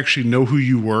chance to actually know who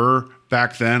you were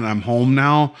back then. I'm home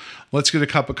now. Let's get a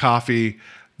cup of coffee.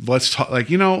 Let's talk.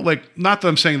 Like, not that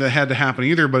I'm saying that had to happen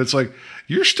either, but it's like,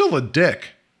 you're still a dick.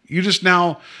 You just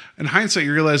now, in hindsight,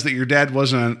 you realize that your dad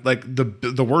wasn't like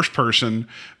the worst person,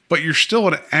 but you're still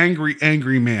an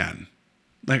angry man.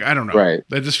 Like, I don't know. Right.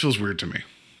 That just feels weird to me.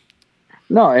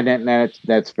 No, and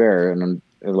that's fair, and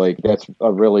like that's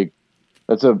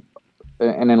an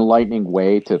enlightening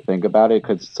way to think about it,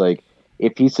 because it's like,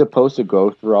 if he's supposed to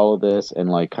go through all of this and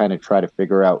like kind of try to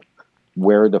figure out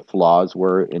where the flaws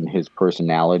were in his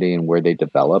personality and where they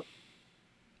developed,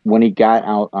 when he got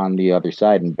out on the other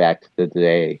side and back to the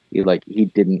day, he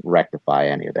didn't rectify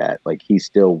any of that. Like, he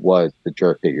still was the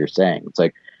jerk that you're saying. It's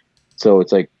like,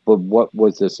 but what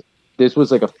was this? This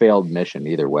was like a failed mission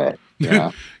either way.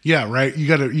 Yeah. Yeah. Right. You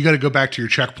gotta go back to your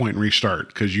checkpoint and restart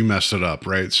because you messed it up.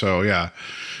 Right. So, yeah.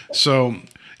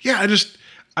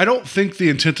 I don't think the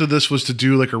intent of this was to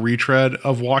do like a retread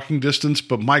of Walking Distance,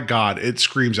 but my God, it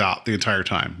screams out the entire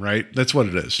time. Right. That's what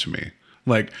it is to me.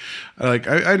 Like I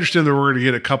understand that we're going to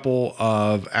get a couple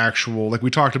of actual, like we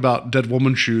talked about Dead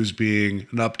Woman Shoes being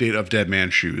an update of Dead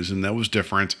Man Shoes, and that was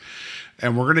different.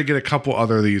 And we're going to get a couple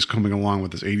other of these coming along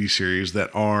with this 80 series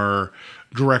that are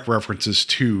direct references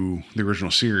to the original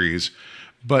series.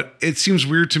 But it seems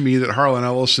weird to me that Harlan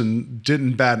Ellison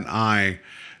didn't bat an eye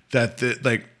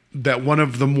that one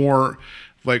of the more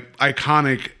like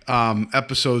iconic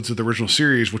episodes of the original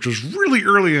series, which was really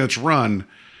early in its run,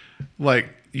 like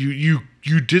you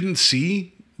didn't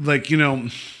see, like, you know,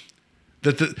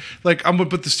 that I'm gonna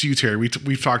put this to you, Terry.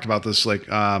 We've talked about this, like,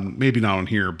 maybe not on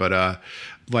here, but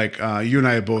you and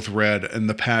I have both read in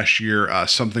the past year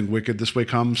Something Wicked This Way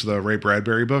Comes, the Ray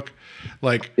Bradbury book.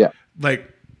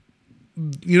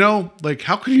 You know, like,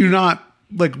 how could you not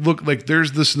like look, like,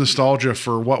 there's this nostalgia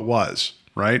for what was,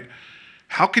 right?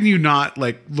 How can you not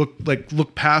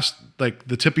look past like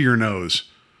the tip of your nose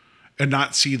and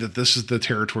not see that this is the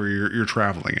territory you're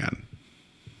traveling in?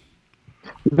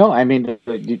 No, I mean,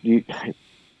 I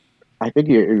think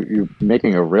you're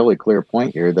making a really clear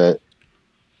point here that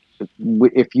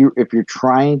if you're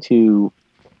trying to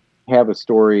have a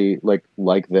story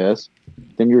like this,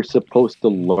 then you're supposed to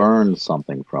learn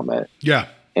something from it. Yeah.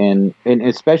 And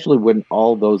especially when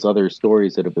all those other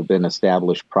stories that have been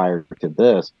established prior to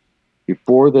this,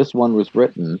 before this one was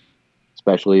written,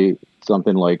 especially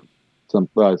something like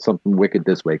Something Wicked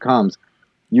This Way Comes,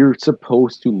 you're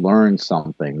supposed to learn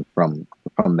something from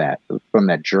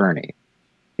that journey.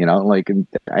 You know, like,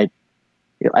 I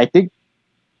think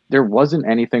there wasn't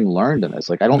anything learned in this.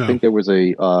 Like, I don't think there was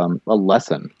a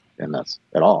lesson in this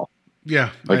at all.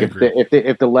 Yeah, like,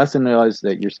 if the lesson is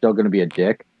that you're still going to be a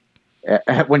dick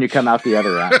when you come out the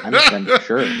other end, then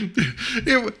sure.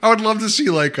 I would love to see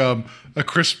like a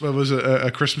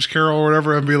Christmas Carol or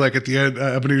whatever, and be like at the end,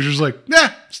 Ebenezer's like, nah,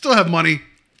 still have money.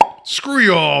 Screw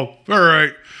y'all. All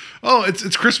right. Oh,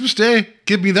 it's Christmas Day.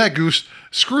 Give me that goose.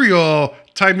 Screw y'all.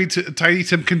 Tiny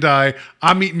Tim can die.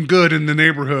 I'm eating good in the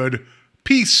neighborhood.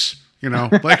 Peace. You know,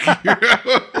 like,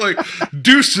 like,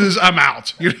 deuces, I'm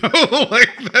out. You know, like,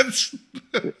 that's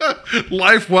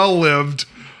life well lived.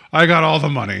 I got all the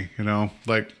money, you know,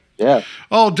 like, yeah.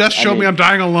 Oh, death showed me I'm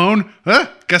dying alone. Huh?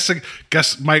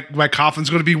 Guess my coffin's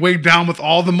going to be weighed down with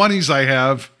all the monies I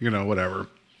have, you know, whatever.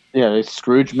 Yeah, they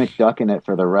Scrooge McDuck in it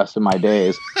for the rest of my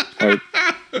days.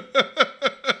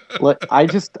 Like, I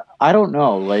don't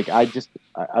know. Like,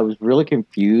 I was really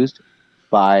confused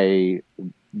by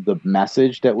the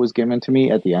message that was given to me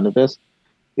at the end of this,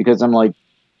 because I'm like,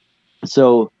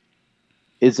 so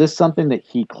is this something that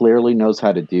he clearly knows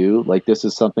how to do? Like, this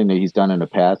is something that he's done in the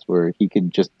past where he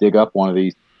could just dig up one of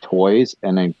these toys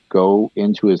and then go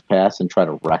into his past and try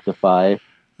to rectify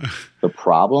the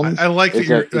problem. I like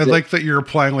that you're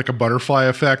applying like a butterfly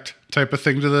effect type of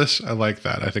thing to this. I like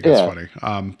that. I think it's funny.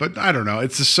 But I don't know.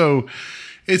 It's just so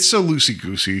loosey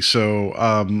goosey. So,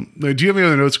 do you have any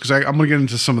other notes? Because I'm going to get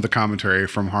into some of the commentary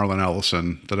from Harlan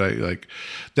Ellison that I like,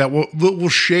 that will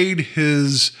shade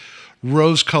his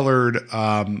rose-colored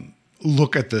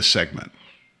look at this segment.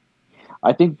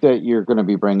 I think that you're going to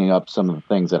be bringing up some of the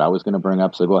things that I was going to bring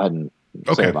up. So go ahead and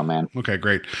say it, my man. Okay,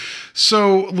 great.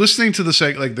 So listening to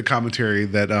the commentary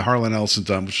that Harlan Ellison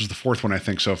done, which is the fourth one I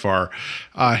think so far,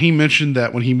 he mentioned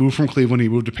that when he moved from Cleveland, he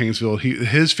moved to Painesville.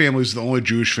 His family was the only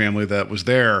Jewish family that was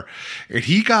there, and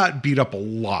he got beat up a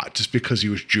lot just because he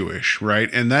was Jewish, right?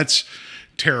 And that's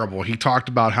terrible. He talked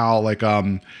about how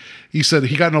he said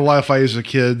he got in a lot of fights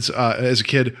as a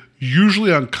kid,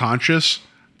 usually unconscious.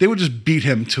 They would just beat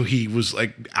him till he was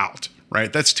like out.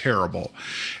 Right. That's terrible.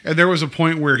 And there was a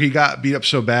point where he got beat up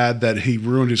so bad that he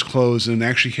ruined his clothes and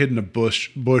actually hid in a bush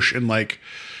in like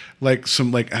some,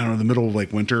 like, I don't know, the middle of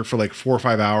like winter for like 4 or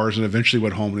 5 hours, and eventually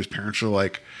went home, and his parents were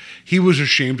like, he was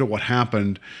ashamed of what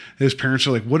happened. His parents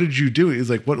are like, what did you do? He's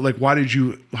like, why did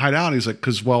you hide out? He's like,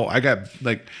 cause I got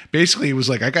basically he was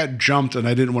like, I got jumped and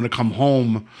I didn't want to come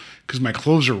home cause my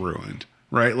clothes are ruined.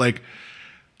 Right. Like,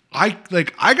 I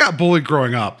got bullied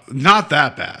growing up, not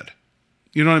that bad.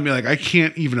 You know what I mean? Like, I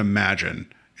can't even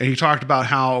imagine. And he talked about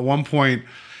how at one point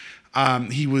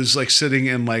he was like sitting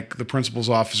in like the principal's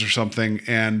office or something,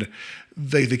 and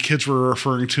the kids were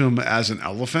referring to him as an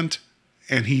elephant,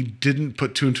 and he didn't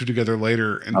put two and two together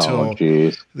later until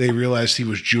they realized he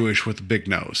was Jewish with a big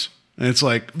nose. And it's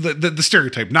like the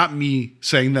stereotype, not me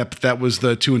saying that, but that was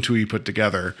the two and two he put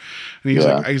together. And he's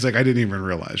like, I didn't even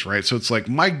realize, right? So it's like,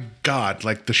 my God,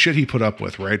 like the shit he put up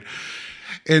with, right?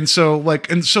 And so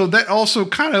that also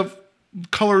kind of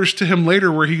colors to him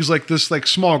later, where he's like this like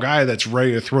small guy that's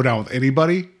ready to throw down with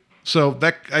anybody. So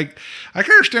that I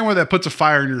can understand why that puts a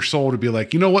fire in your soul to be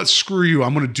like, you know what, screw you,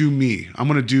 I'm going to do me. I'm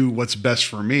going to do what's best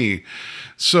for me.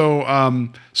 So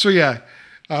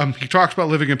he talks about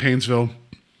living in Painesville.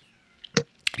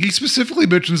 He specifically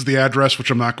mentions the address, which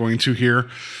I'm not going to here.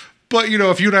 But, you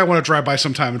know, if you and I want to drive by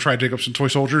sometime and try to dig up some toy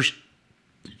soldiers,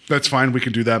 that's fine. We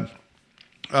can do that.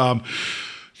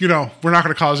 You know, we're not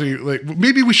going to cause any, like,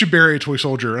 maybe we should bury a toy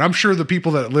soldier. And I'm sure the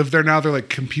people that live there now, they're like,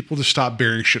 can people just stop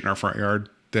burying shit in our front yard?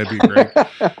 That'd be great.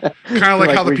 Kind of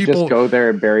like how the people just go there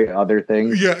and bury other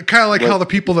things. Yeah, kind of like how the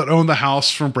people that own the house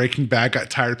from Breaking Bad got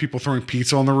tired of people throwing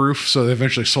pizza on the roof, so they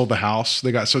eventually sold the house.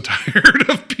 They got so tired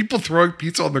of people throwing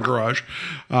pizza on the garage.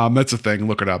 That's a thing.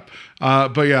 Look it up.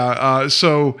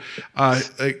 So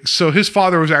his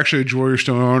father was actually a jewelry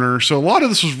store owner. So a lot of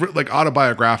this was like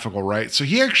autobiographical, right? So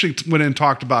he actually went in and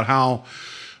talked about how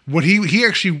when he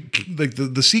actually like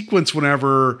the sequence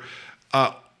whenever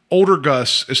older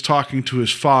Gus is talking to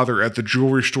his father at the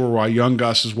jewelry store while young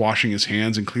Gus is washing his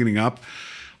hands and cleaning up.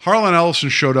 Harlan Ellison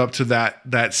showed up to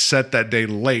that set that day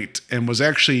late and was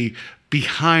actually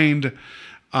behind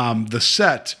the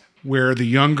set where the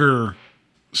younger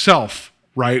self,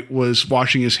 right, was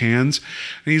washing his hands.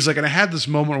 And he's like, and I had this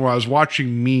moment where I was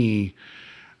watching my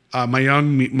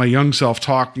young self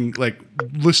talking, like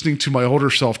listening to my older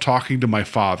self talking to my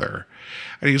father.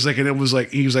 And he's like, and it was like,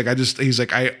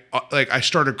 I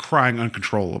started crying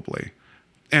uncontrollably.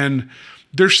 And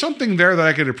there's something there that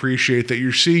I could appreciate, that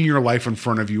you're seeing your life in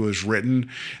front of you as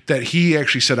written, that he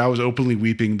actually said, I was openly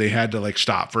weeping. They had to like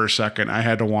stop for a second. I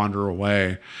had to wander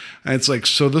away. And it's like,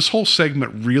 so this whole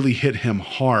segment really hit him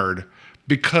hard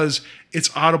because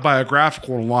it's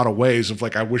autobiographical in a lot of ways of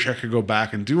like, I wish I could go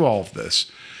back and do all of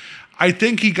this. I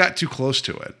think he got too close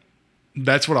to it.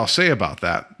 That's what I'll say about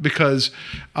that, because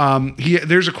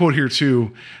there's a quote here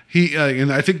too.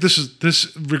 And I think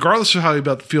this, regardless of how you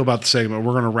feel about the segment,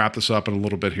 we're going to wrap this up in a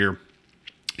little bit here.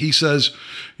 He says,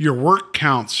 "Your work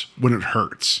counts when it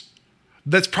hurts."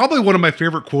 That's probably one of my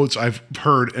favorite quotes I've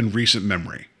heard in recent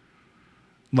memory.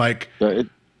 Like,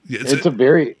 it's a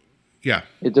very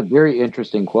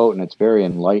interesting quote, and it's very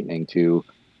enlightening to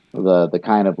the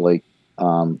kind of like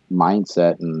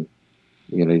mindset and,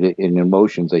 you know, in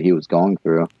emotions that he was going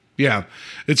through. Yeah,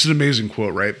 it's an amazing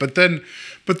quote, right? But then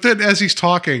as he's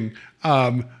talking,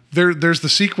 there's the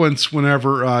sequence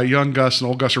whenever young Gus and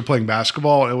old Gus are playing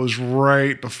basketball. It was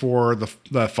right before the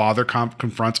father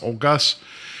confronts old Gus.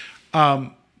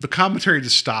 The commentary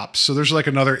just stops. So there's like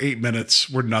another 8 minutes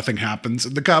where nothing happens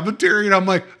in the commentary. And I'm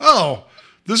like, oh,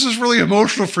 this is really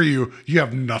emotional for you. You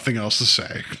have nothing else to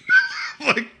say.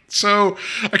 So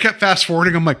I kept fast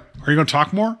forwarding. I'm like, are you going to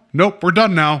talk more? Nope, we're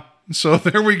done now. So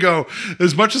there we go.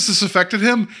 As much as this affected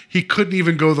him, he couldn't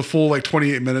even go the full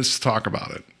 28 minutes to talk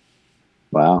about it.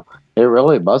 Wow. It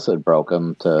really must have broke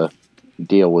him to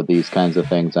deal with these kinds of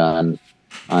things on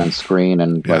screen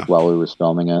and while he was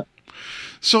filming it.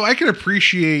 So I can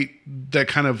appreciate that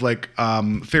kind of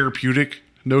therapeutic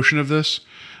notion of this.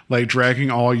 Like dragging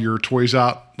all your toys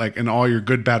out, and all your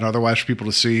good, bad, and otherwise for people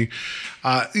to see.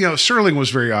 Serling was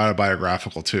very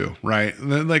autobiographical too, right?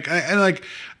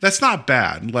 That's not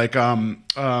bad.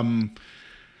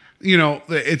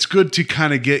 It's good to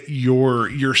kind of get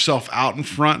yourself out in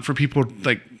front for people.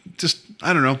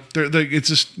 I don't know. It's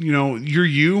just,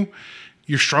 you're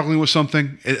struggling with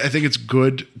something. I think it's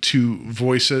good to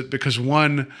voice it because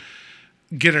one,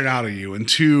 get it out of you, and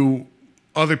two,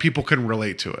 other people can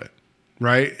relate to it.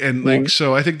 Right. And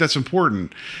so I think that's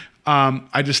important.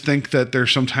 I just think that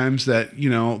there's sometimes that,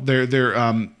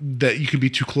 that you can be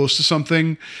too close to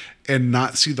something and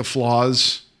not see the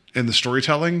flaws in the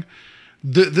storytelling.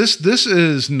 This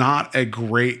is not a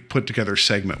great put together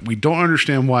segment. We don't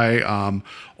understand why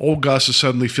old Gus is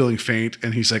suddenly feeling faint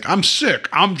and he's like, I'm sick.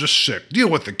 I'm just sick.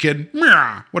 Deal with it, kid.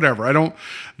 Whatever.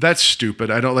 That's stupid.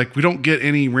 We don't get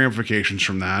any ramifications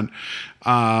from that.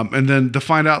 And then to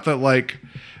find out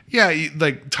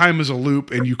that time is a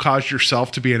loop and you caused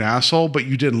yourself to be an asshole, but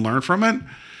you didn't learn from it.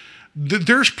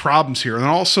 There's problems here. And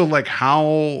also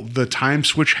how the time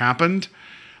switch happened.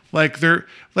 Like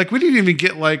we didn't even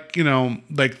get like, you know,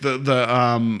 like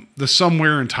the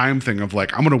somewhere in time thing of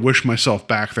like, I'm going to wish myself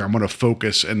back there. I'm going to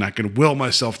focus and not going to will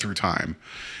myself through time.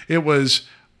 It was,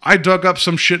 I dug up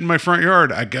some shit in my front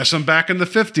yard. I guess I'm back in the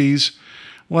 50s.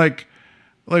 Like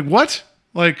what?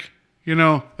 Like, you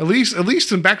know, at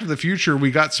least in Back to the Future,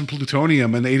 we got some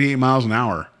plutonium and 88 miles an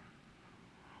hour.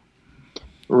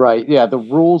 Right. Yeah. The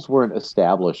rules weren't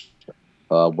established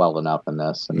well enough in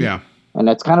this. And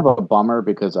that's kind of a bummer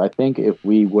because I think if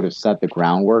we would have set the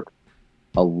groundwork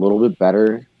a little bit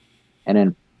better and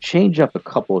then change up a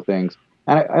couple of things.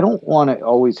 And I don't want to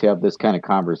always have this kind of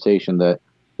conversation that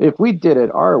if we did it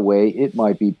our way, it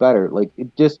might be better. Like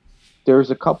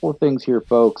there's a couple of things here,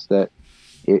 folks, that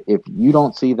if you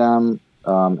don't see them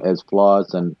as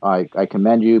flaws, then I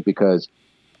commend you because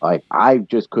I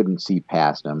just couldn't see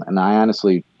past them. And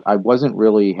I wasn't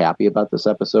really happy about this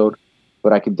episode.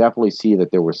 But I could definitely see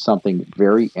that there was something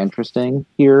very interesting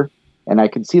here, and I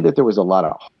could see that there was a lot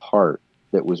of heart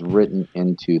that was written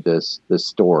into this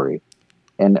story,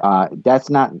 and that's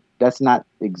not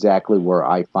exactly where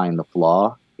I find the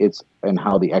flaw. It's in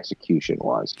how the execution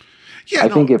was. Yeah, I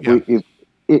think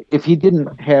if he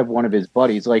didn't have one of his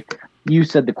buddies, like you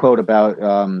said, the quote about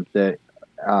that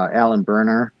Alan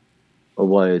Berner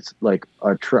was like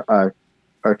a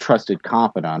trusted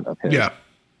confidant of his. Yeah,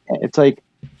 it's like.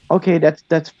 Okay,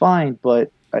 that's fine,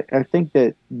 but I think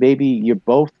that maybe you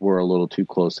both were a little too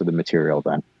close to the material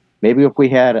then. Maybe if we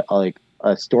had like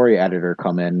a story editor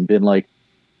come in and been like,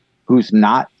 who's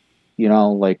not, you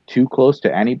know, like too close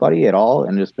to anybody at all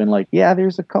and just been like, yeah,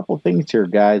 there's a couple things here,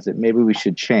 guys, that maybe we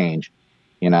should change,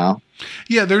 you know?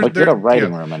 Yeah, there's a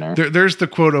writing room in there. There's the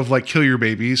quote of like, kill your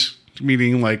babies,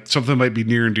 meaning like something might be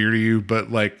near and dear to you,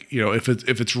 but like, you know, if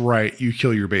it's right, you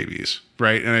kill your babies.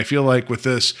 Right. And I feel like with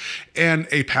this and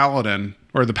a paladin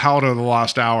or the paladin of the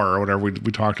lost hour or whatever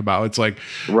we talked about, it's like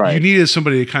you needed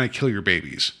somebody to kind of kill your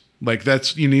babies. Like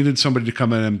you needed somebody to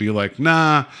come in and be like,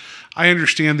 nah, I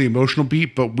understand the emotional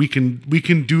beat, but we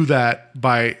can do that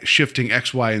by shifting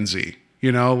X, Y, and Z,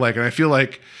 you know, like, and I feel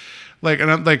like,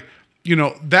 and I'm like, you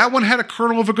know, that one had a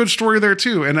kernel of a good story there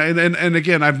too. And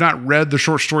again, I've not read the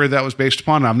short story that was based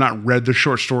upon. I've not read the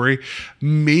short story.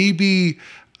 Maybe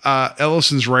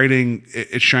Ellison's writing,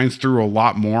 it shines through a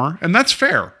lot more, and that's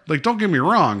fair. Like, don't get me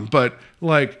wrong, but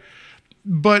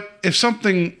if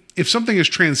something is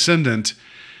transcendent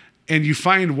and you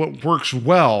find what works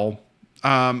well,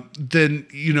 then,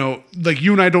 you know, like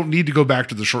you and I don't need to go back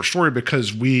to the short story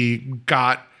because we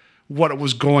got what it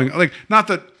was going. Like, not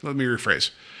that, let me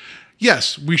rephrase.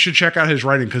 Yes, we should check out his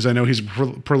writing because I know he's a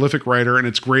prolific writer and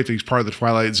it's great that he's part of the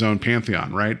Twilight Zone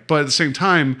pantheon, right? But at the same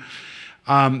time,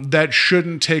 that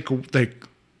shouldn't take like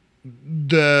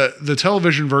the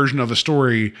television version of a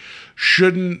story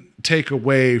shouldn't take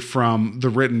away from the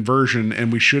written version,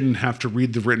 and we shouldn't have to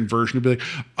read the written version and be like,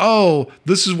 oh,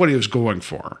 this is what he was going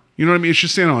for. You know what I mean? It should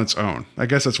stand on its own. I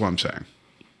guess that's what I'm saying.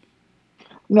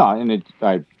 No, and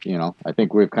I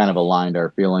think we've kind of aligned our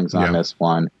feelings on this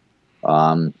one.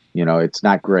 You know, it's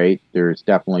not great. There's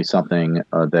definitely something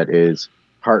that is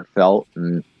heartfelt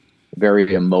and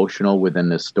very emotional within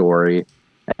this story.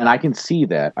 And I can see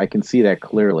that. I can see that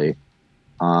clearly.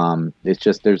 It's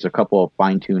just there's a couple of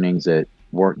fine tunings that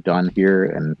weren't done here.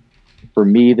 And for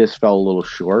me, this fell a little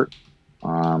short.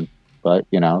 But,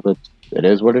 you know, it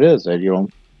is what it is. You know,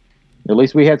 at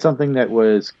least we had something that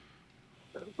was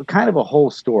kind of a whole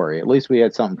story. At least we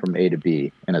had something from A to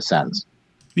B in a sense.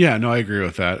 Yeah, no, I agree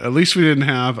with that. At least we didn't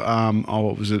have,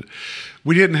 what was it?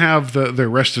 We didn't have the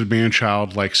Arrested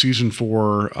Man-Child like season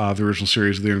 4 of the original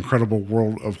series, The Incredible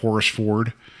World of Horace Ford.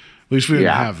 At least we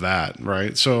didn't have that,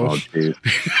 right? So,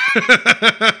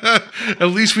 at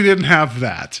least we didn't have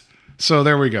that. So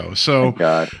there we go. So,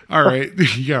 all right,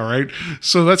 yeah, right.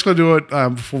 So that's going to do it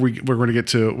before we're going to get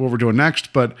to what we're doing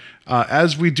next. But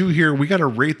as we do here, we got to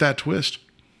rate that twist.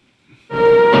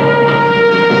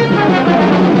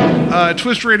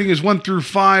 Twist rating is 1 through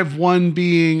 5. 1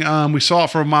 being we saw it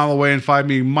from a mile away, and 5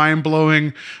 being mind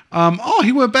blowing.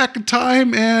 He went back in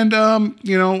time, and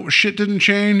you know, shit didn't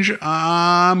change.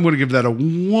 I'm going to give that a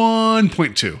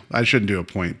 1.2. I shouldn't do a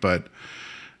point, but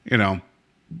you know,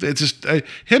 it's just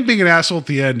him being an asshole at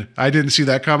the end. I didn't see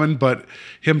that coming, but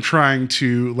him trying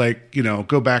to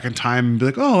go back in time and be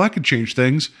like, oh, I could change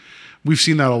things. We've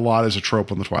seen that a lot as a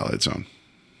trope on the Twilight Zone.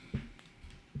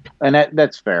 And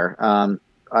that's fair.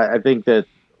 I think that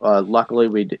luckily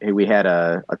we had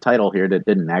a title here that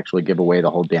didn't actually give away the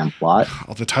whole damn plot.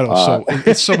 Oh, the title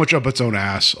it's so much up its own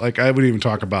ass. Like I wouldn't even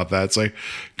talk about that. It's like,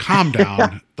 calm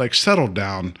down, like settle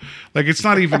down. Like it's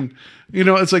not even,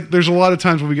 it's like there's a lot of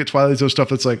times when we get Twilight Zone stuff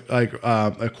that's like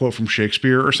a quote from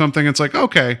Shakespeare or something. It's like,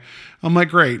 okay, I'm like,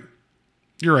 great,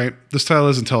 you're right. This title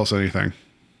doesn't tell us anything.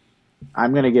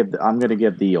 I'm gonna give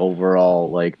the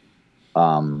overall like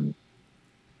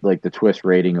the twist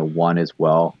rating a 1 as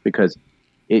well, because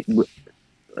it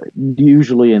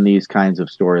usually in these kinds of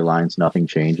storylines nothing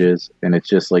changes and it's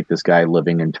just like this guy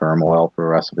living in turmoil for the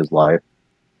rest of his life.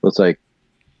 So it's like,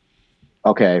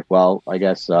 okay, well, I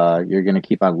guess you're going to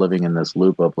keep on living in this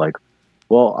loop of like,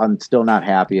 well, I'm still not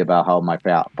happy about how my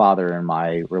father and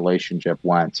my relationship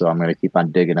went, so I'm going to keep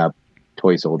on digging up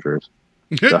toy soldiers.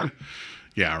 So.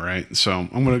 Yeah, right. So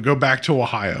I'm going to go back to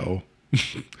Ohio.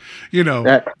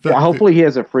 Hopefully he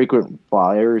has a frequent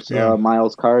flyers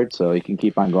miles card so he can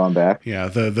keep on going back. Yeah,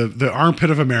 the armpit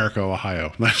of America,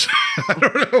 Ohio. I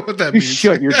don't know what that means.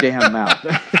 Shut your damn mouth.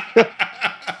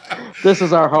 This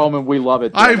is our home and we love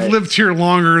it. I've lived here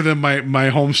longer than my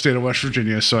home state of West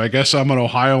Virginia, so I guess I'm an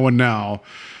Ohioan now.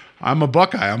 I'm a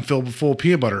Buckeye. I'm filled full of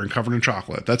peanut butter and covered in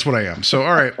chocolate. That's what I am. So,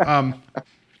 all right.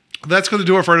 That's going to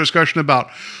do it for our discussion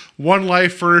about One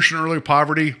Life, Furnished in Early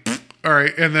Poverty. All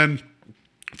right, and then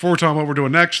before we're talking what we're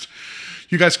doing next,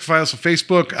 you guys can find us on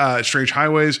Facebook, Strange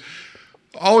Highways.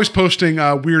 Always posting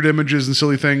weird images and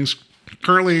silly things.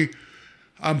 Currently,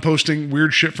 I'm posting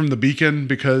weird shit from the Beacon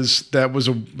because that was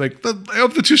of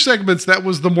the two segments, that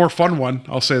was the more fun one.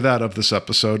 I'll say that of this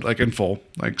episode, like in full.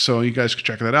 So you guys can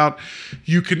check that out.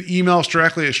 You can email us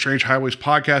directly at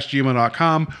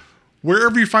strangehighwayspodcast@gmail.com.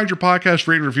 Wherever you find your podcast,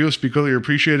 rate and review us, be greatly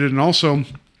appreciated. And also,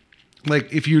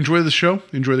 if you enjoy the show,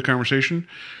 enjoy the conversation,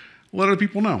 let other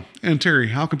people know. And Terry,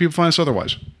 how can people find us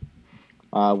otherwise?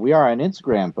 We are on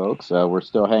Instagram, folks. We're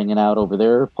still hanging out over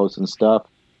there, posting stuff,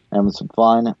 having some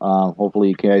fun. Hopefully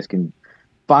you guys can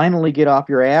finally get off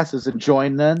your asses and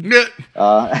join then.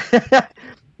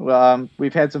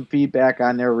 We've had some feedback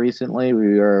on there recently.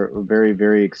 We are very,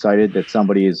 very excited that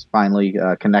somebody is finally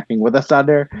connecting with us on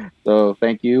there. So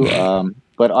thank you.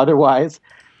 But otherwise,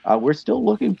 we're still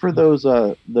looking for those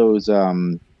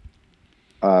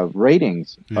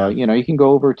ratings. Yeah. You can go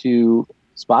over to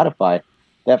Spotify.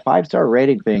 That 5-star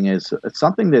rating thing is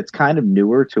something that's kind of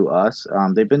newer to us.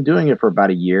 They've been doing it for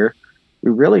about a year. We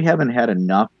really haven't had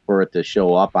enough for it to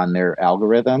show up on their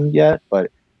algorithm yet, but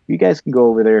you guys can go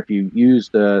over there if you use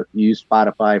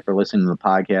Spotify for listening to the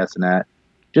podcast and that.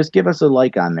 Just give us a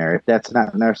like on there. If that's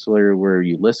not necessarily where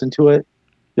you listen to it,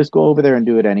 just go over there and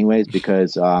do it anyways,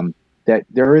 because that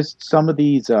there is some of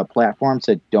these platforms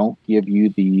that don't give you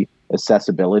the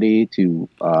accessibility to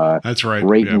that's right,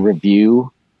 rate and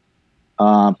review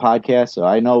podcasts. So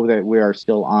I know that we are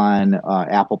still on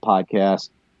Apple Podcasts.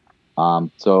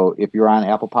 So if you're on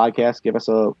Apple Podcasts, give us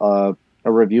a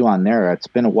review on there. It's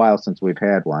been a while since we've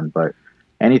had one, but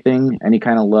any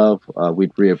kind of love,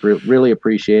 we'd really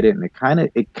appreciate it. And it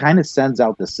kind of sends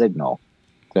out the signal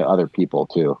to other people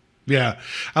too. Yeah.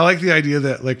 I like the idea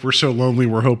that we're so lonely,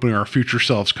 we're hoping our future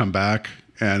selves come back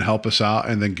and help us out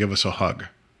and then give us a hug.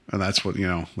 And that's what,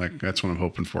 that's what I'm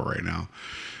hoping for right now.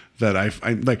 That I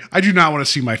do not want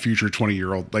to see my future 20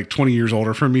 years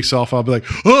older from myself. I'll be like,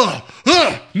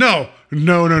 no.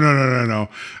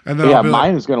 And then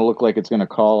mine is going to look like it's going to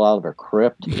call out of a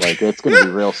crypt. Like it's going to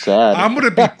be real sad. I'm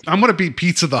going to be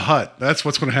Pizza the Hut. That's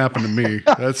what's going to happen to me.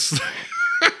 That's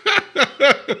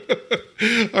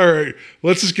all right.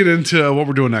 Let's just get into what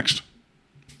we're doing next.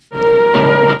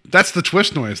 That's the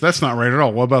twist noise. That's not right at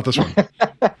all. What about this one?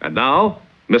 And now,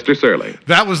 Mr. Surly.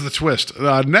 That was the twist.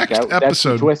 Next episode. That's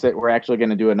the twist that we're actually going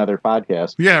to do another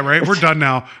podcast. Yeah, right. We're done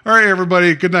now. All right,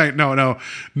 everybody. Good night. No.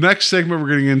 Next segment we're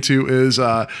getting into is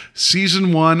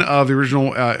season 1 of the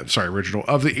original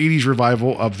of the 80s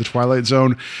revival of The Twilight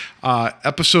Zone.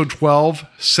 Episode 12,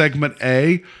 segment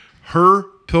A, Her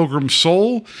Pilgrim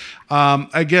Soul.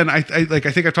 Again, I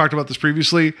think I talked about this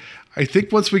previously. I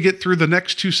think once we get through the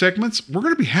next 2 segments, we're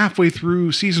going to be halfway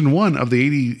through season 1 of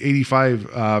the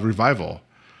 85 revival.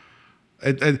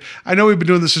 I know we've been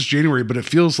doing this since January, but it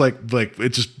feels like it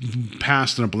just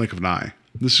passed in a blink of an eye.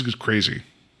 This is crazy.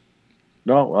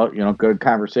 No, well, good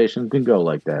conversation can go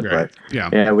like that. Right. But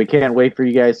yeah, we can't wait for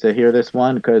you guys to hear this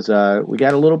one because we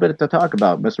got a little bit to talk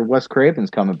about. Mr. Wes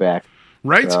Craven's coming back.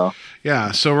 Right? So.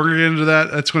 Yeah, so we're going to get into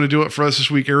that. That's going to do it for us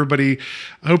this week, everybody.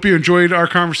 I hope you enjoyed our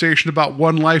conversation about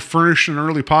One Life, Furnished in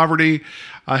Early Poverty.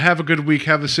 Have a good week.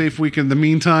 Have a safe week. In the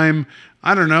meantime,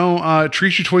 I don't know,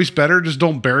 treat your toys better. Just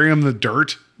don't bury them in the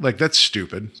dirt. That's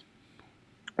stupid.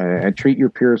 And treat your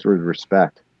peers with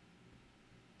respect.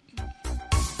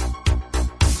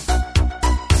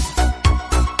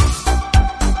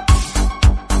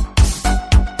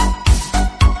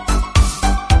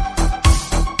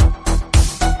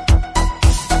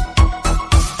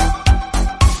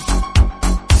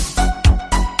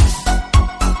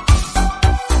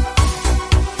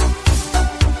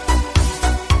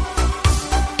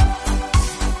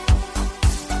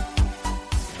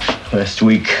 Last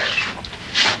week,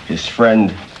 his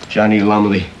friend, Johnny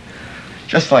Lumley,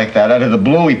 just like that, out of the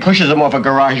blue, he pushes him off a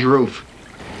garage roof.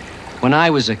 When I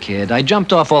was a kid, I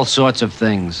jumped off all sorts of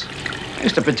things. I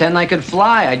used to pretend I could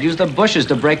fly. I'd use the bushes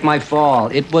to break my fall.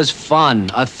 It was fun,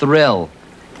 a thrill.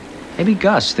 Maybe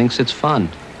Gus thinks it's fun.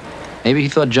 Maybe he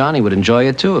thought Johnny would enjoy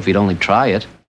it too if he'd only try it.